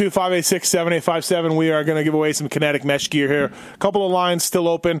 702-586-7857. We are going to give away some kinetic mesh gear here. A couple of lines still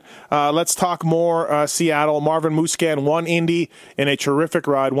open. Let's talk more Seattle. Marvin Musquin won Indy in a terrific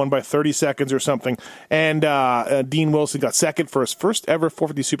ride, won by 30 seconds or something. And Dean Wilson got second for his first ever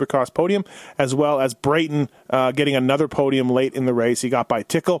 450 Supercross podium, as well as Brayton getting another podium late in the race. He got by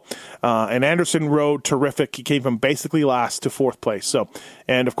Tickle. And Anderson rode terrific. He came from basically last to fourth place. So,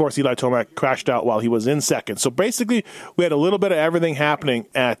 and, of course, Eli Tomac crashed out while he was in second. So, basically, we had a little bit of everything happening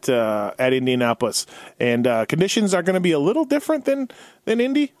at Indianapolis, and conditions are going to be a little different than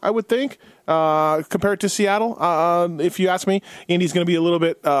Indy, I would think, compared to Seattle. If you ask me, Indy's going to be a little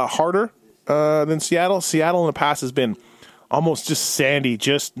bit harder than Seattle. Seattle in the past has been almost just sandy,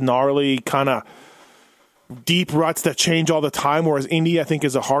 just gnarly, kind of deep ruts that change all the time, whereas Indy, I think,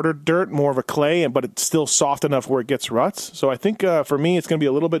 is a harder dirt, more of a clay, but it's still soft enough where it gets ruts. So I think for me, it's going to be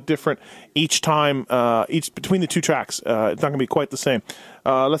a little bit different each time, between the two tracks. It's not going to be quite the same.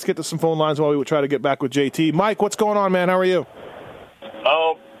 Let's get to some phone lines while we try to get back with JT. Mike, what's going on, man? How are you?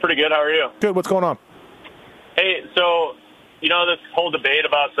 Oh, pretty good. How are you? Good. What's going on? Hey, so, this whole debate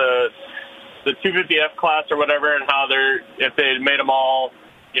about the 250F class or whatever, and how if they made them all,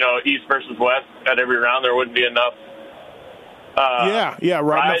 east versus west at every round, there wouldn't be enough.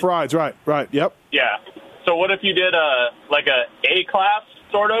 Enough rides, right, yep. Yeah. So what if you did a A class,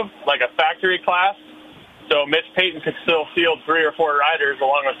 sort of, like a factory class? So Mitch Payton could still field 3 or 4 riders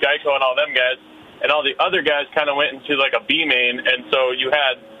along with Geico and all them guys, and all the other guys kind of went into like a B main, and so you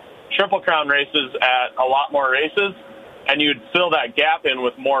had Triple Crown races at a lot more races, and you'd fill that gap in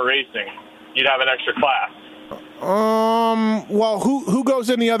with more racing. You'd have an extra class. Well, who goes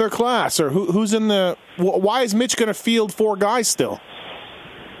in the other class, or who's in the? Why is Mitch going to field 4 guys still?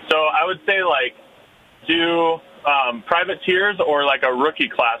 So I would say do privateers or like a rookie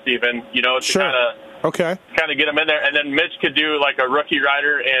class even, to kind of get them in there, and then Mitch could do like a rookie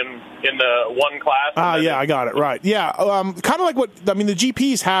rider in the one class. I got it right. Yeah, kind of like the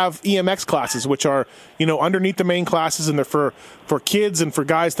GPs have EMX classes, which are underneath the main classes, and they're for kids and for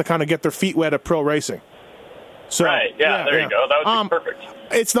guys to kind of get their feet wet at pro racing. So, right, there you go. That would be perfect.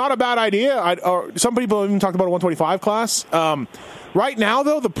 It's not a bad idea. Some people even talked about a 125 class. Right now,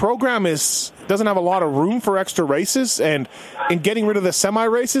 though, the program doesn't have a lot of room for extra races, and in getting rid of the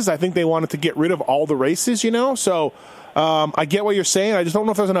semi-races, I think they wanted to get rid of all the races, So I get what you're saying. I just don't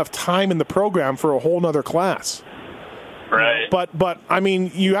know if there's enough time in the program for a whole nother class. Right. But I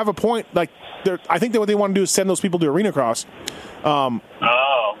mean, you have a point. I think that what they want to do is send those people to Arena Cross. Well,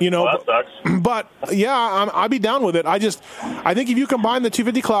 that sucks. But yeah, I'd be down with it. I think if you combine the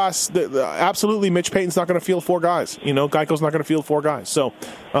 250 class, absolutely, Mitch Payton's not going to field 4 guys. Geico's not going to field 4 guys. So,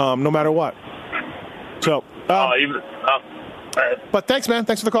 no matter what. So, all right. But thanks, man.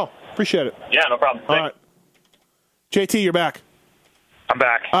 Thanks for the call. Appreciate it. Yeah, no problem. All right. JT, you're back. I'm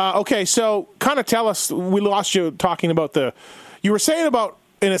back. Okay, so kind of tell us. We lost you talking about you were saying about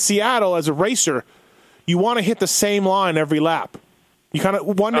in a Seattle as a racer, you want to hit the same line every lap. You kind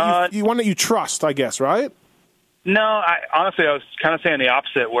of one that you trust, I guess, right? No, honestly, I was kind of saying the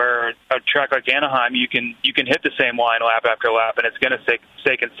opposite. Where a track like Anaheim, you can hit the same line lap after lap, and it's going to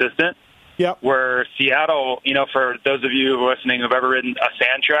stay consistent. Yep. Where Seattle, for those of you listening who've ever ridden a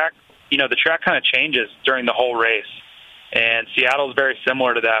sand track, the track kind of changes during the whole race, and Seattle's very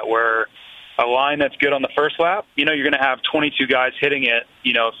similar to that. Where a line that's good on the first lap, you're going to have 22 guys hitting it.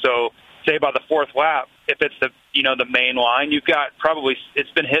 So say by the 4th lap, if it's the main line, you've got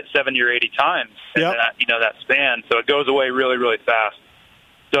it's been hit 70 or 80 times in that span, so it goes away really, really fast.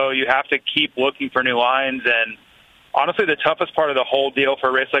 So you have to keep looking for new lines, and honestly, the toughest part of the whole deal for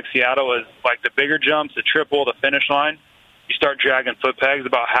a race like Seattle is like the bigger jumps, the triple, the finish line. You start dragging foot pegs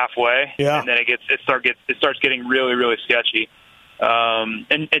about halfway, and then it starts getting really, really sketchy.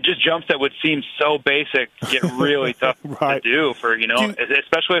 And just jumps that would seem so basic get really tough to do for,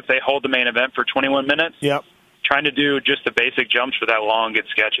 especially if they hold the main event for 21 minutes. Yep. Trying to do just the basic jumps for that long gets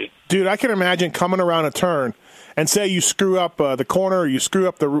sketchy. Dude, I can imagine coming around a turn and say you screw up the corner, or you screw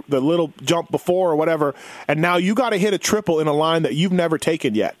up the little jump before or whatever, and now you got to hit a triple in a line that you've never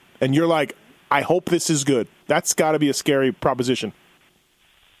taken yet, and you're like, I hope this is good. That's got to be a scary proposition.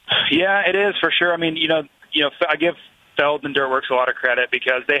 Yeah, it is for sure. I mean, I give Feld and Dirtworks a lot of credit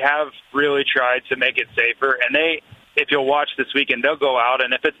because they have really tried to make it safer, and if you'll watch this weekend, they'll go out,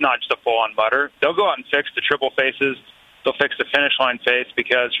 and if it's not just a full-on mutter, they'll go out and fix the triple faces. They'll fix the finish line face,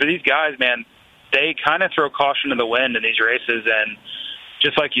 because for these guys, man, they kind of throw caution to the wind in these races, and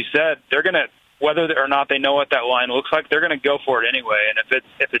just like you said, they're going to, whether or not they know what that line looks like, they're going to go for it anyway. And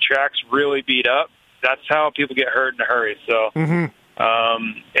if the track's really beat up, that's how people get hurt in a hurry. So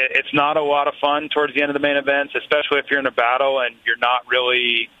it's not a lot of fun towards the end of the main events, especially if you're in a battle and you're not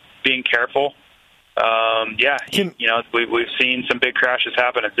really being careful. We've seen some big crashes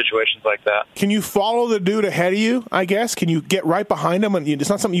happen in situations like that. Can you follow the dude ahead of you, I guess? Can you get right behind him? And it's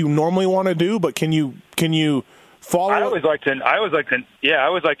not something you normally want to do, but can you follow? I always like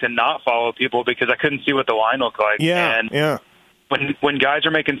to not follow people because I couldn't see what the line looked like. Yeah. When guys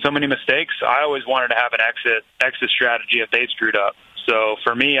are making so many mistakes, I always wanted to have an exit strategy if they screwed up. So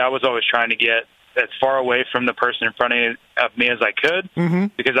for me, I was always trying to get as far away from the person in front of me as I could,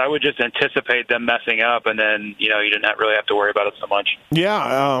 because I would just anticipate them messing up, and then you didn't really have to worry about it so much.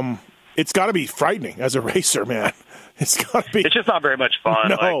 Yeah, it's got to be frightening as a racer, man. It's got to be. It's just not very much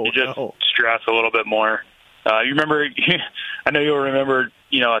fun. You just stress a little bit more. You remember? I know you'll remember.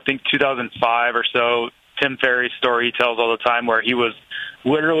 I think 2005 or so. Tim Ferry's story he tells all the time, where he was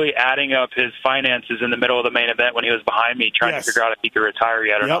literally adding up his finances in the middle of the main event when he was behind me, trying to figure out if he could retire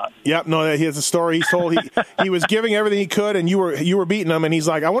yet or not. Yep. No, he has a story he's told. He was giving everything he could, and you were beating him, and he's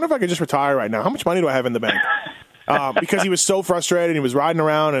like, I wonder if I could just retire right now. How much money do I have in the bank? Because he was so frustrated, and he was riding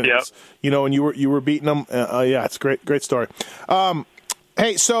around, and and you were beating him. It's a great story.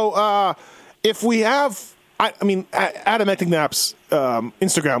 Hey, so if we have, Adam Etignap's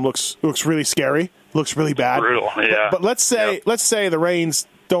Instagram looks really scary. Looks really bad. Brutal, yeah. But let's say the rains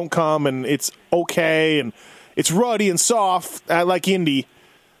don't come and it's okay and it's ruddy and soft like Indy.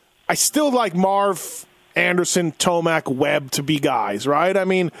 I still like Marv, Anderson, Tomac, Webb to be guys, right? I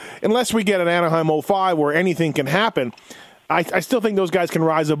mean, unless we get an Anaheim 05 where anything can happen, I still think those guys can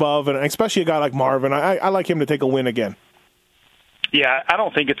rise above, and especially a guy like Marvin. I like him to take a win again. Yeah, I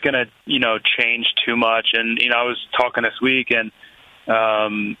don't think it's going to, change too much. And, I was talking this week, and,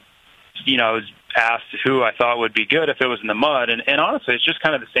 I was asked who I thought would be good if it was in the mud. And honestly, it's just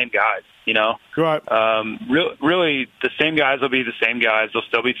kind of the same guys, Right. Really, the same guys will be the same guys. They'll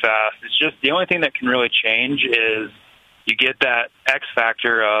still be fast. It's just the only thing that can really change is you get that X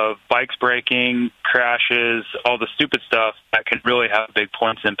factor of bikes breaking, crashes, all the stupid stuff that can really have a big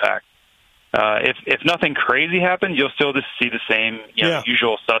points impact. If nothing crazy happens, you'll still just see the same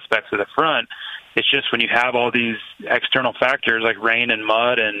usual suspects at the front. It's just when you have all these external factors like rain and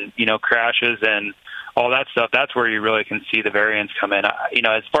mud and crashes and all that stuff, that's where you really can see the variance come in.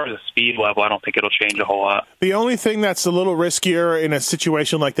 As far as the speed level, I don't think it'll change a whole lot. The only thing that's a little riskier in a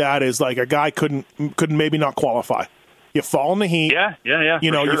situation like that is like a guy couldn't maybe not qualify. You fall in the heat. Yeah.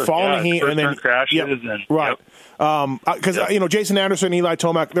 You fall in the heat and then crashes. Right. Because Jason Anderson, Eli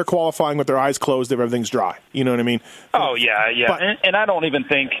Tomac, they're qualifying with their eyes closed if everything's dry. You know what I mean? Oh yeah. But, and I don't even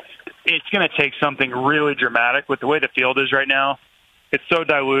think it's going to take something really dramatic with the way the field is right now. It's so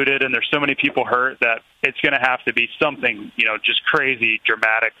diluted, and there's so many people hurt that it's going to have to be something just crazy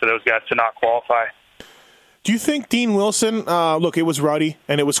dramatic for those guys to not qualify. Do you think Dean Wilson? Look, it was ruddy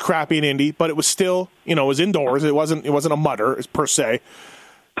and it was crappy in Indy, but it was still, it was indoors. It wasn't a mutter per se.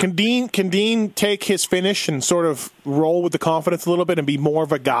 Can Dean take his finish and sort of roll with the confidence a little bit and be more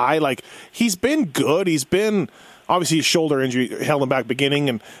of a guy? Like, he's been good. He's been obviously his shoulder injury held him back beginning,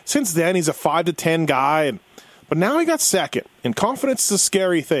 and since then he's a 5 to 10 guy. But now he got second, and confidence is a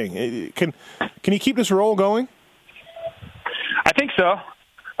scary thing. Can he keep this roll going? I think so.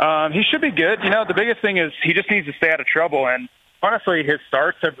 He should be good. The biggest thing is he just needs to stay out of trouble. And honestly, his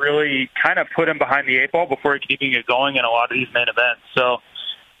starts have really kind of put him behind the 8 ball before keeping it going in a lot of these main events. So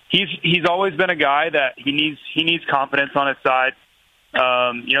he's always been a guy that he needs confidence on his side.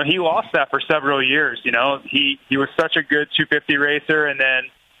 He lost that for several years. He was such a good 250 racer, and then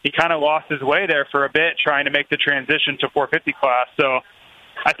he kind of lost his way there for a bit trying to make the transition to 450 class. So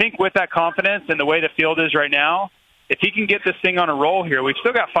I think with that confidence and the way the field is right now, if he can get this thing on a roll here, we've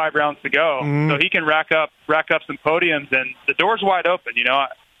still got 5 rounds to go, so he can rack up some podiums, and the door's wide open.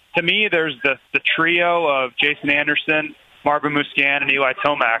 To me, there's the trio of Jason Anderson, Marvin Musquin, and Eli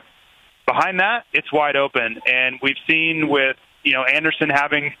Tomac. Behind that, it's wide open, and we've seen with Anderson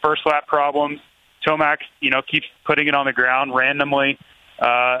having first lap problems, Tomac keeps putting it on the ground randomly.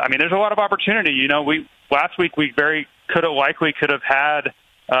 There's a lot of opportunity. last week we very could have had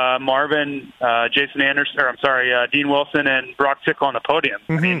Marvin, Jason Anderson, or I'm sorry, Dean Wilson and Brock Tickle on the podium.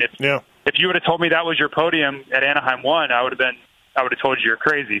 Mm-hmm. I mean, if you would have told me that was your podium at Anaheim 1, I would have told you you're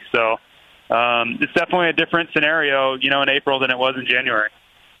crazy. So it's definitely a different scenario, in April than it was in January.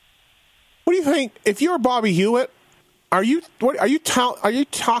 What do you think? If you're Bobby Hewitt, are you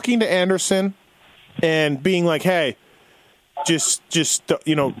talking to Anderson and being like, hey, just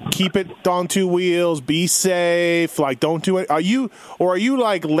keep it on two wheels, be safe, like don't do it? Are you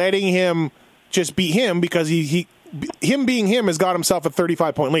like letting him just be him because him being him has got himself a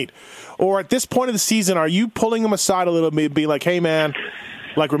 35-point lead? Or at this point of the season, are you pulling him aside a little bit, be like, hey man,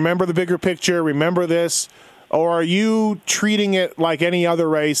 like remember the bigger picture, remember this? Or are you treating it like any other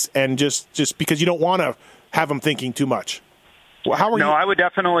race and just because you don't want to have him thinking too much? Well, how are you? No, I would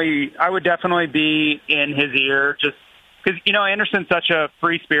definitely be in his ear, just because Anderson's such a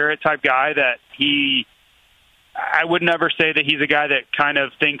free spirit type guy that I would never say that he's a guy that kind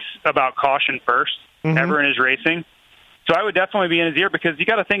of thinks about caution first ever in his racing. So I would definitely be in his ear, because you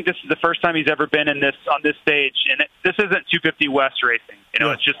got to think this is the first time he's ever been on this stage, and this isn't 250 West racing.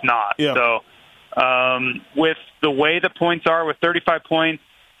 It's just not. Yeah. So with the way the points are, with 35 points,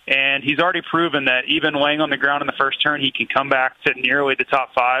 and he's already proven that even laying on the ground in the first turn, he can come back to nearly the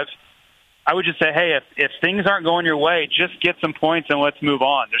top 5. I would just say, hey, if things aren't going your way, just get some points and let's move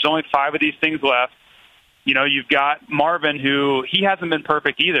on. There's only 5 of these things left. You've got Marvin, who he hasn't been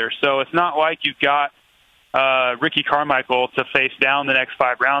perfect either. So it's not like you've got Ricky Carmichael to face down the next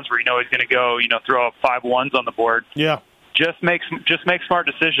 5 rounds where he's going to go, throw up 5 1s on the board. Yeah. Just make smart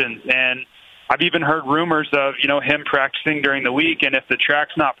decisions. And I've even heard rumors of, him practicing during the week, and if the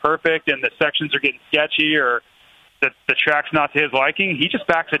track's not perfect and the sections are getting sketchy or the track's not to his liking, he just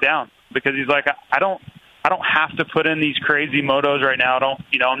backs it down, because he's like, I don't have to put in these crazy motos right now.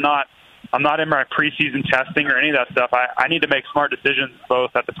 I'm not in my preseason testing or any of that stuff. I need to make smart decisions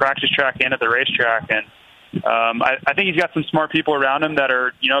both at the practice track and at the racetrack. And I think he's got some smart people around him that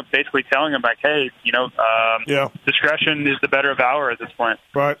are, basically telling him like, hey, discretion is the better valor at this point.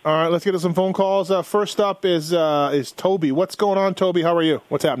 Right. All right. Let's get to some phone calls. First up is Toby. What's going on, Toby? How are you?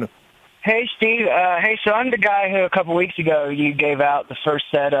 What's happening? Hey, Steve. So I'm the guy who a couple weeks ago you gave out the first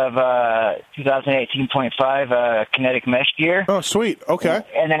set of 2018.5 kinetic mesh gear. Oh, sweet. Okay.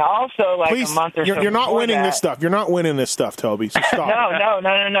 And then also, Please, a month or so you're not winning that, this stuff. You're not winning this stuff, Toby. So stop. No.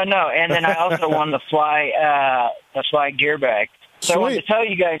 And then I also won the Fly gear bag. So I wanted to tell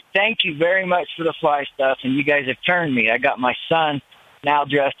you guys, thank you very much for the Fly stuff, and you guys have turned me. I got my son now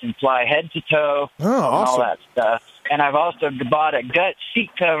dressed in Fly head to toe and all that stuff. And I've also bought a gut seat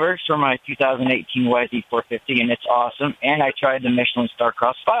cover for my 2018 YZ450, and it's awesome. And I tried the Michelin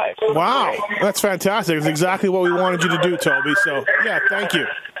Starcross 5. Wow, that's fantastic. It's exactly what we wanted you to do, Toby. So, yeah, thank you.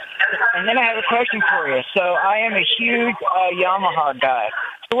 And then I have a question for you. So I am a huge Yamaha guy.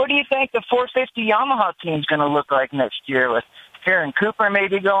 So what do you think the 450 Yamaha team's going to look like next year with Karen Cooper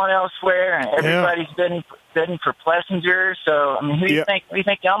maybe going elsewhere, and everybody's bidding for Plessinger? So, I mean, who do you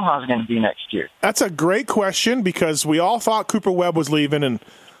think Yamaha's going to be next year? That's a great question, because we all thought Cooper Webb was leaving, and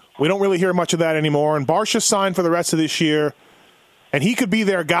we don't really hear much of that anymore. And Barsha signed for the rest of this year, and he could be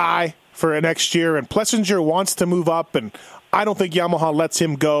their guy for next year. And Plessinger wants to move up, and I don't think Yamaha lets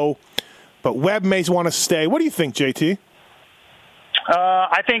him go. But Webb may want to stay. What do you think, JT?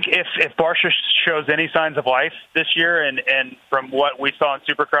 I think if Barsha shows any signs of life this year, and from what we saw in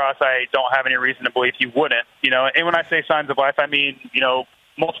Supercross, I don't have any reason to believe he wouldn't. And when I say signs of life, I mean,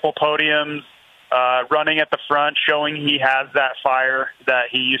 multiple podiums, running at the front, showing he has that fire that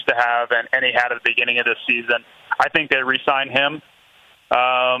he used to have and he had at the beginning of this season. I think they re-sign him.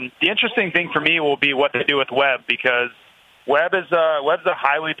 The interesting thing for me will be what they do with Webb, because Webb's a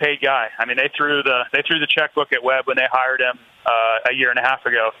highly paid guy. I mean, they threw the checkbook at Webb when they hired him a year and a half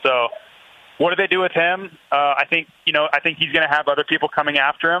ago. So, what do they do with him? I think he's going to have other people coming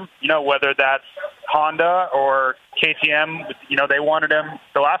after him. Whether that's Honda or KTM. They wanted him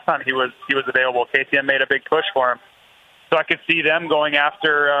the last time he was available. KTM made a big push for him. So I could see them going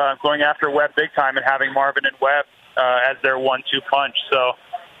after Webb big time and having Marvin and Webb as their 1-2 punch. So.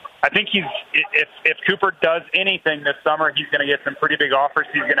 I think if Cooper does anything this summer, he's going to get some pretty big offers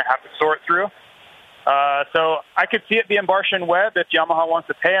he's going to have to sort through. So I could see it being Barsha and Webb if Yamaha wants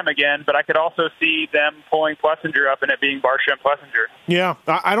to pay him again, but I could also see them pulling Plessinger up and it being Barsha and Plessinger. Yeah,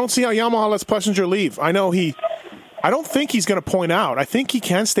 I don't see how Yamaha lets Plessinger leave. I don't think he's going to point out. I think he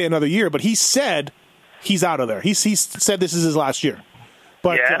can stay another year, but he said he's out of there. He said this is his last year.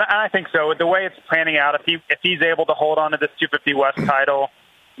 But, yeah, and I think so. With the way it's planning out, if he's able to hold on to this 250 West title,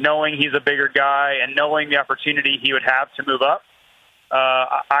 knowing he's a bigger guy and knowing the opportunity he would have to move up,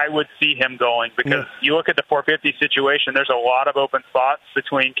 I would see him going because you look at the 450 situation, there's a lot of open spots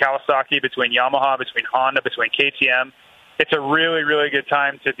between Kawasaki, between Yamaha, between Honda, between KTM. It's a really, really good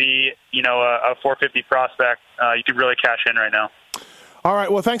time to be, a 450 prospect. You could really cash in right now. All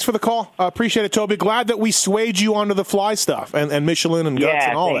right. Well, thanks for the call. Appreciate it, Toby. Glad that we swayed you onto the fly stuff and Michelin and guts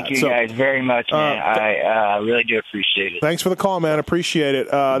and all that. Thank you guys very much, man. I really do appreciate it. Thanks for the call, man. Appreciate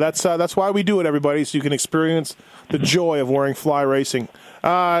it. That's why we do it, everybody, so you can experience the joy of wearing fly racing.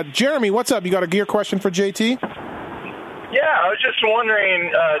 Jeremy, what's up? You got a gear question for JT? Yeah, I was just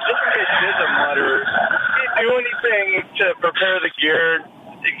wondering, just in case it is a mudder, do you do anything to prepare the gear?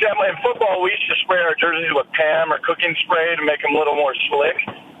 Example, in football, we used to spray our jerseys with PAM or cooking spray to make them a little more slick.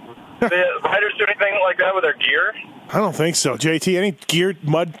 The riders do anything like that with their gear? I don't think so. JT, any gear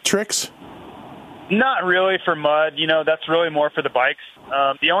mud tricks? Not really for mud. That's really more for the bikes.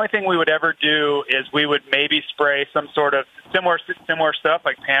 The only thing we would ever do is we would maybe spray some sort of similar stuff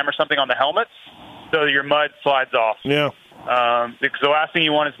like PAM or something on the helmets so your mud slides off. Yeah. Because the last thing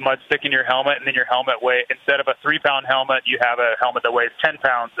you want is mud sticking in your helmet, and then your helmet weight, instead of a 3-pound helmet, you have a helmet that weighs 10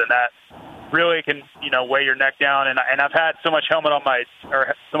 pounds, and that really can, weigh your neck down. And I've had so much mud on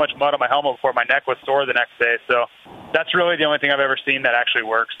my helmet before my neck was sore the next day. So that's really the only thing I've ever seen that actually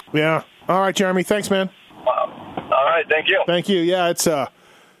works. Yeah. All right, Jeremy. Thanks, man. All right. Thank you. Thank you. Yeah,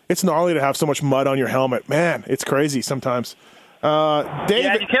 it's gnarly to have so much mud on your helmet. Man, it's crazy sometimes. David,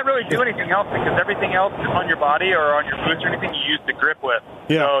 yeah, you can't really do anything else because everything else on your body or on your boots or anything you use the grip with.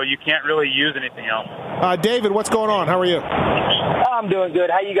 Yeah. So you can't really use anything else. David, what's going on? How are you? I'm doing good.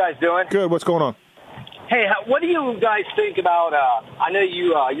 How you guys doing? Good. What's going on? Hey, what do you guys think about, I know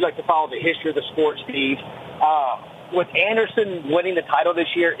you like to follow the history of the sport, Steve. With Anderson winning the title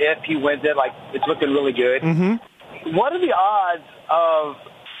this year, if he wins it, it's looking really good. Mm-hmm. What are the odds of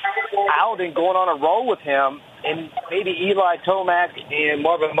Alden going on a roll with him and maybe Eli Tomac and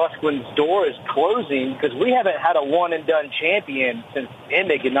Marvin Musquin's door is closing because we haven't had a one-and-done champion since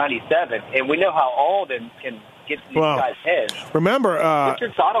Emig in 97, and we know how Alden can get to these guys' heads. Remember, what's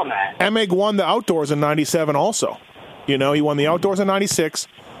your thought on that? Emig won the outdoors in 97 also. He won the outdoors in 96.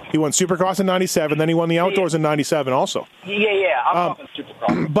 He won Supercross in 97. Then he won the outdoors in 97 also. Yeah. I'm talking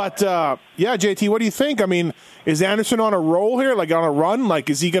Supercross. But, JT, what do you think? I mean, is Anderson on a roll here, on a run?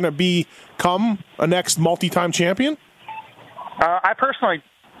 Is he going to become a next multi-time champion? I personally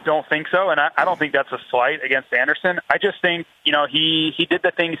don't think so, and I don't think that's a slight against Anderson. I just think, he did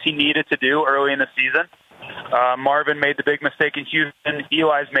the things he needed to do early in the season. Marvin made the big mistake in Houston.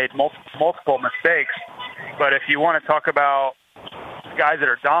 Eli's made multiple mistakes. But if you want to talk about guys that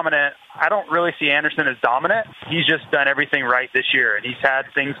are dominant, I don't really see Anderson as dominant. He's just done everything right this year, and he's had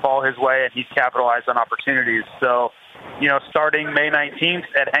things fall his way, and he's capitalized on opportunities. So, starting May 19th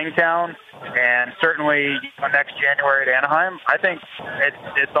at Hangtown and certainly next January at Anaheim, I think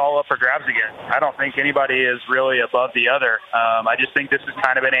it's all up for grabs again. I don't think anybody is really above the other. I just think this has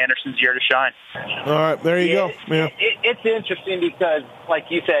kind of been Anderson's year to shine. All right, there you go. Yeah. It's interesting because, like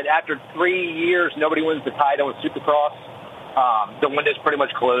you said, after 3 years, nobody wins the title in Supercross. The window's pretty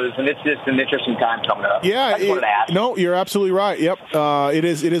much closed, and it's just an interesting time coming up. Yeah, I just wanted to ask. No, you're absolutely right. Yep, it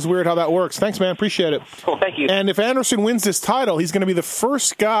is weird how that works. Thanks, man. Appreciate it. Cool, thank you. And if Anderson wins this title, he's going to be the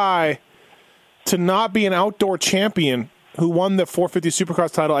first guy to not be an outdoor champion who won the 450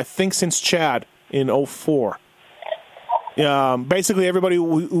 Supercross title, I think, since Chad in 04. Basically, everybody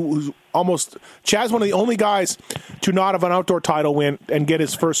who's almost – Chad's one of the only guys to not have an outdoor title win and get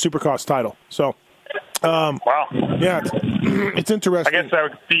his first Supercross title. So – wow. Yeah, it's interesting. I guess that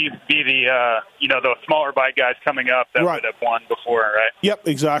would be the smaller bike guys coming up that would have won before, right? Yep,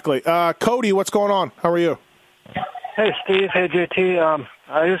 exactly. Cody, what's going on? How are you? Hey, Steve. Hey, JT.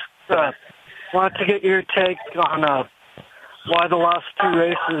 I just wanted to get your take on why the last two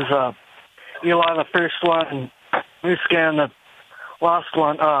races, Eli the first one and Musquin the last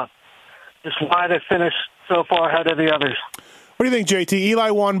one, just why they finished so far ahead of the others. What do you think, JT? Eli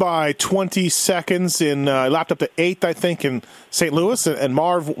won by 20 seconds lapped up to 8th, I think, in St. Louis, and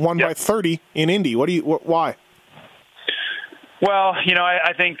Marv won by 30 in Indy. Why? Well,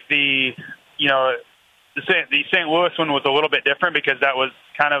 I think the St. Louis one was a little bit different because that was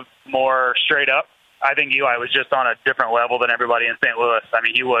kind of more straight up. I think Eli was just on a different level than everybody in St. Louis. I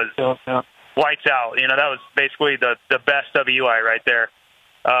mean, he was lights out. That was basically the best of Eli right there.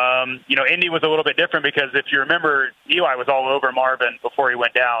 Indy was a little bit different because if you remember, Eli was all over Marvin before he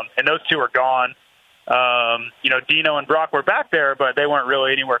went down, and those two are gone. Dino and Brock were back there, but they weren't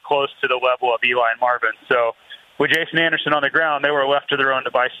really anywhere close to the level of Eli and Marvin. So with Jason Anderson on the ground, they were left to their own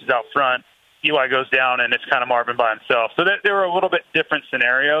devices out front. Eli goes down, and it's kind of Marvin by himself. So there were a little bit different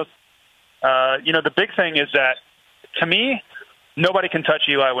scenarios. The big thing is that, to me, nobody can touch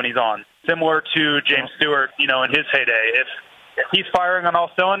Eli when he's on. Similar to James Stewart, in his heyday. If he's firing on all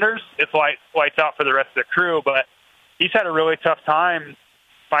cylinders, it's lights out for the rest of the crew. But he's had a really tough time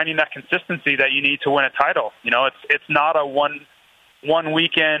finding that consistency that you need to win a title. It's not a one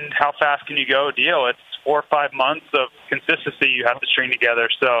weekend, how fast can you go deal. It's 4 or 5 months of consistency you have to string together.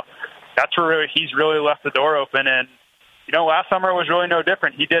 So that's where he's really left the door open. And, last summer was really no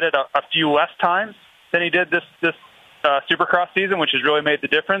different. He did it a few less times than he did this Supercross season, which has really made the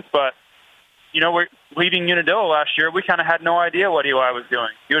difference. But, we're leaving Unadilla last year. We kind of had no idea what Eli was doing.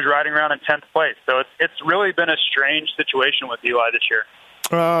 He was riding around in 10th place. So it's really been a strange situation with Eli this year.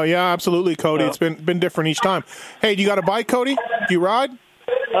 Yeah, absolutely, Cody. It's been different each time. Hey, do you got a bike, Cody? Do you ride?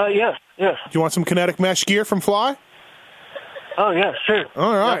 Yes. Do you want some kinetic mesh gear from Fly? Oh, yeah, sure.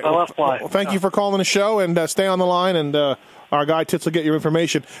 All right. Yep, I love Fly. Well, thank you for calling the show, and stay on the line, and our guy Tits will get your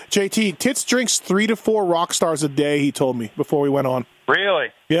information. JT, Tits drinks 3 to 4 rock stars a day, he told me, before we went on. Really?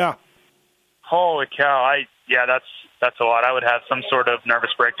 Yeah. Holy cow. That's a lot. I would have some sort of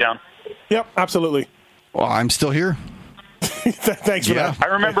nervous breakdown. Yep, absolutely. Well, I'm still here. Thanks for that. I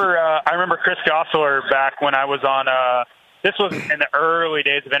remember Chris Gosseler back when I was on, this was in the early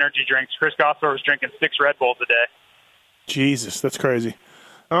days of energy drinks. Chris Gosseler was drinking 6 Red Bulls a day. Jesus, that's crazy.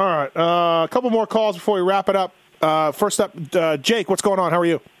 All right, a couple more calls before we wrap it up. First up, Jake, what's going on? How are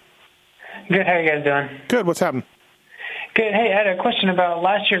you? Good. How are you guys doing? Good. What's happening? Good. Hey, I had a question about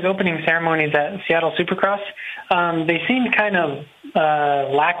last year's opening ceremonies at Seattle Supercross. They seemed kind of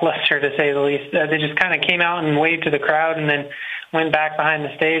lackluster, to say the least. They just kind of came out and waved to the crowd and then went back behind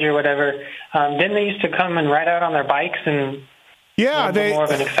the stage or whatever. Didn't they used to come and ride out on their bikes and more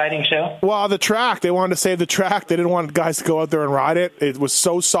of an exciting show? Well, the track, they wanted to save the track. They didn't want guys to go out there and ride it. It was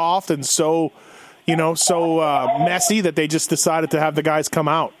so soft and so messy that they just decided to have the guys come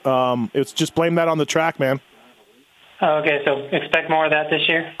out. It's just blame that on the track, man. Oh, okay, so expect more of that this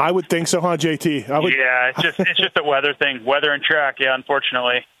year? I would think so, huh, JT? Yeah, it's just a weather thing. Weather and track, yeah,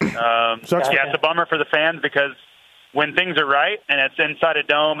 unfortunately. It's a bummer for the fans because when things are right and it's inside a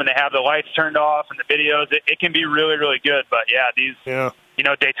dome and they have the lights turned off and the videos, it can be really, really good. But,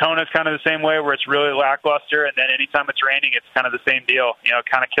 Daytona's kind of the same way where it's really lackluster, and then anytime it's raining, it's kind of the same deal. It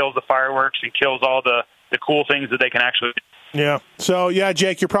kind of kills the fireworks and kills all the cool things that they can actually do. Yeah. So,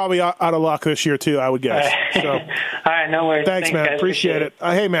 Jake, you're probably out of luck this year, too, I would guess. So, all right, no worries. Thanks, man. Guys. Appreciate it.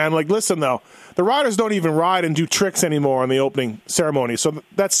 Hey, man, listen, though. The riders don't even ride and do tricks anymore on the opening ceremony, so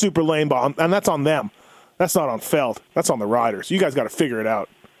that's super lame, and that's on them. That's not on Feld. That's on the riders. You guys got to figure it out.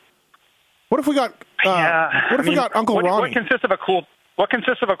 What if we got we got Uncle Ronnie? What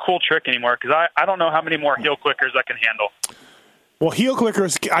consists of a cool trick anymore? Because I don't know how many more heel clickers I can handle. Well, heel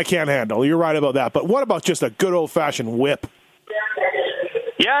clickers I can't handle. You're right about that. But what about just a good old-fashioned whip?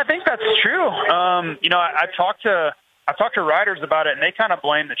 Yeah, I think that's true. I've talked to riders about it, and they kind of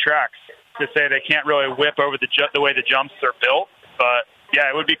blame the tracks to say they can't really whip over the way the jumps are built. But yeah,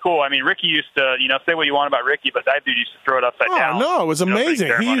 it would be cool. I mean, Ricky used to, say what you want about Ricky, but that dude used to throw it upside down. Oh no, it was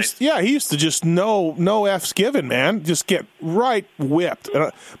amazing. He used to just no F's given, man. Just get right whipped.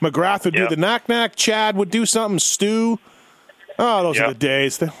 McGrath would do the knack. Chad would do something. Stu. Oh, those are the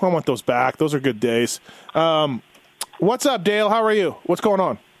days. I want those back. Those are good days. What's up, Dale? How are you? What's going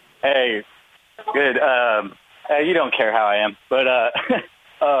on? Hey, good. You don't care how I am, but I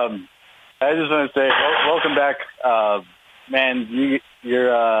just want to say welcome back. Man,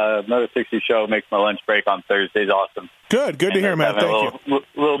 your Moto 60 show makes my lunch break on Thursdays awesome. Good to hear, man. Thank you. A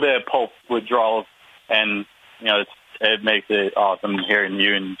little bit of pulp withdrawals, and it makes it awesome hearing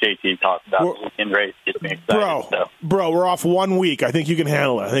you and JT talk about the weekend race. Gets me excited. Bro, we're off 1 week. I think you can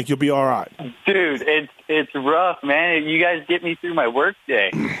handle it. I think you'll be all right. Dude, it's rough, man. You guys get me through my work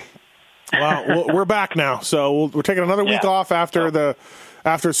day. Well, we're back now, so we're taking another week off after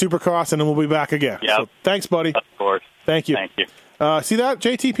Supercross, and then we'll be back again. Yep. So thanks, buddy. Of course. Thank you. Thank you. See that,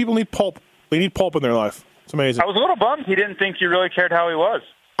 JT? People need pulp. They need pulp in their life. It's amazing. I was a little bummed he didn't think you really cared how he was.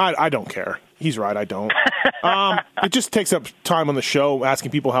 I don't care. He's right. I don't. It just takes up time on the show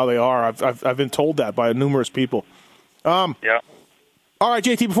asking people how they are. I've been told that by numerous people. Yeah. All right,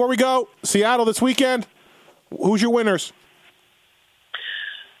 JT. Before we go, Seattle this weekend. Who's your winners?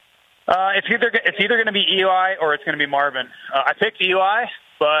 It's either going to be Eli or it's going to be Marvin. I picked Eli,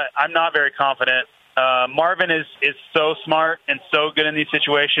 but I'm not very confident. Marvin is so smart and so good in these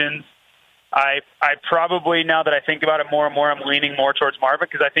situations. I probably, now that I think about it more and more, I'm leaning more towards Marvin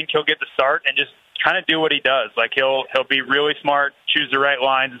because I think he'll get the start and just kind of do what he does. Like he'll be really smart, choose the right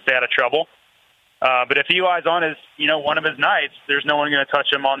lines, and stay out of trouble. But if Eli's on his, one of his nights, there's no one going to touch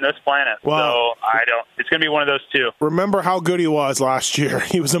him on this planet. Wow. So it's going to be one of those two. Remember how good he was last year.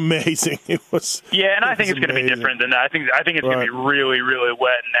 He was amazing. Yeah, and I think it's going to be different than that. I think it's going to be really, really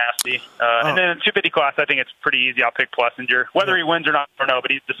wet and nasty. And then in the 250 class, I think it's pretty easy. I'll pick Plessinger. Whether he wins or not, I don't know,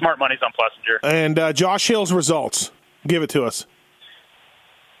 but the smart money's on Plessinger. And Josh Hill's results. Give it to us.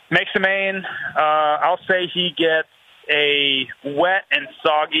 Makes the main. I'll say he gets a wet and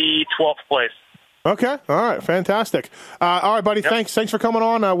soggy 12th place. Okay. All right. Fantastic. All right, buddy. Yep. Thanks for coming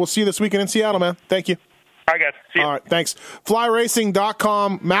on. We'll see you this weekend in Seattle, man. Thank you. All right, guys. See you. All right. Thanks.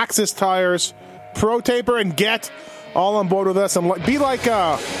 FlyRacing.com, Matthes Tires, Pro Taper, and Get all on board with us. And be like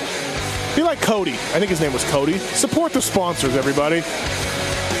Cody. I think his name was Cody. Support the sponsors, everybody.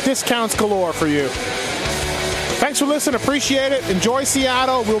 Discounts galore for you. Thanks for listening. Appreciate it. Enjoy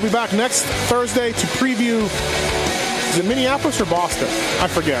Seattle. We'll be back next Thursday to preview. Is it Minneapolis or Boston? I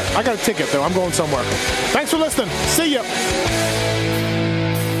forget. I got a ticket, though. I'm going somewhere. Thanks for listening. See ya.